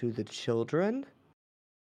happened to the children?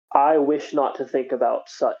 I wish not to think about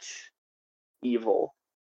such evil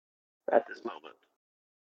at this moment.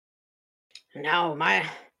 No, my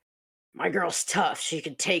girl's tough. She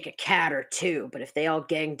could take a cat or two, but if they all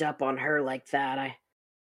ganged up on her like that,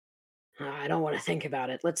 I don't want to think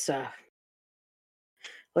about it. Let's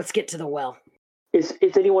get to the well. Is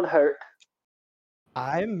anyone hurt?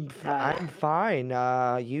 I'm fine.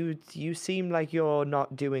 You seem like you're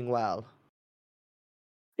not doing well.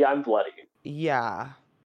 Yeah, I'm bloody. Yeah.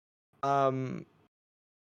 Do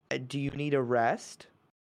you need a rest?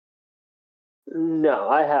 No,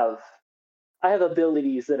 I have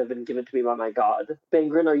abilities that have been given to me by my god.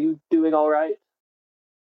 Bangren, are you doing all right?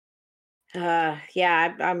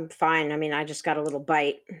 Yeah, I'm fine. I mean, I just got a little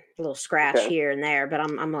bite, a little scratch here and there, but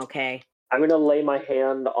I'm okay. I'm going to lay my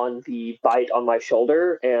hand on the bite on my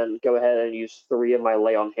shoulder and go ahead and use 3 of my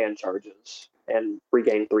lay on hand charges and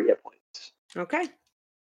regain 3 hit points. Okay.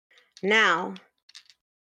 Now,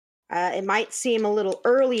 It might seem a little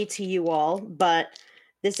early to you all, but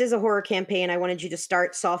this is a horror campaign. I wanted you to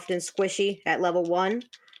start soft and squishy at level 1.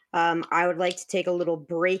 I would like to take a little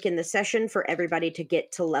break in the session for everybody to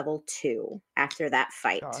get to level 2 after that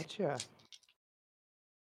fight. Gotcha.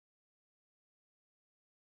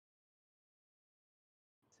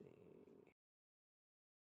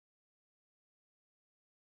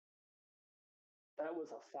 That was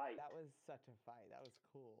a fight. That was such a fight. That was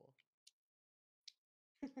cool.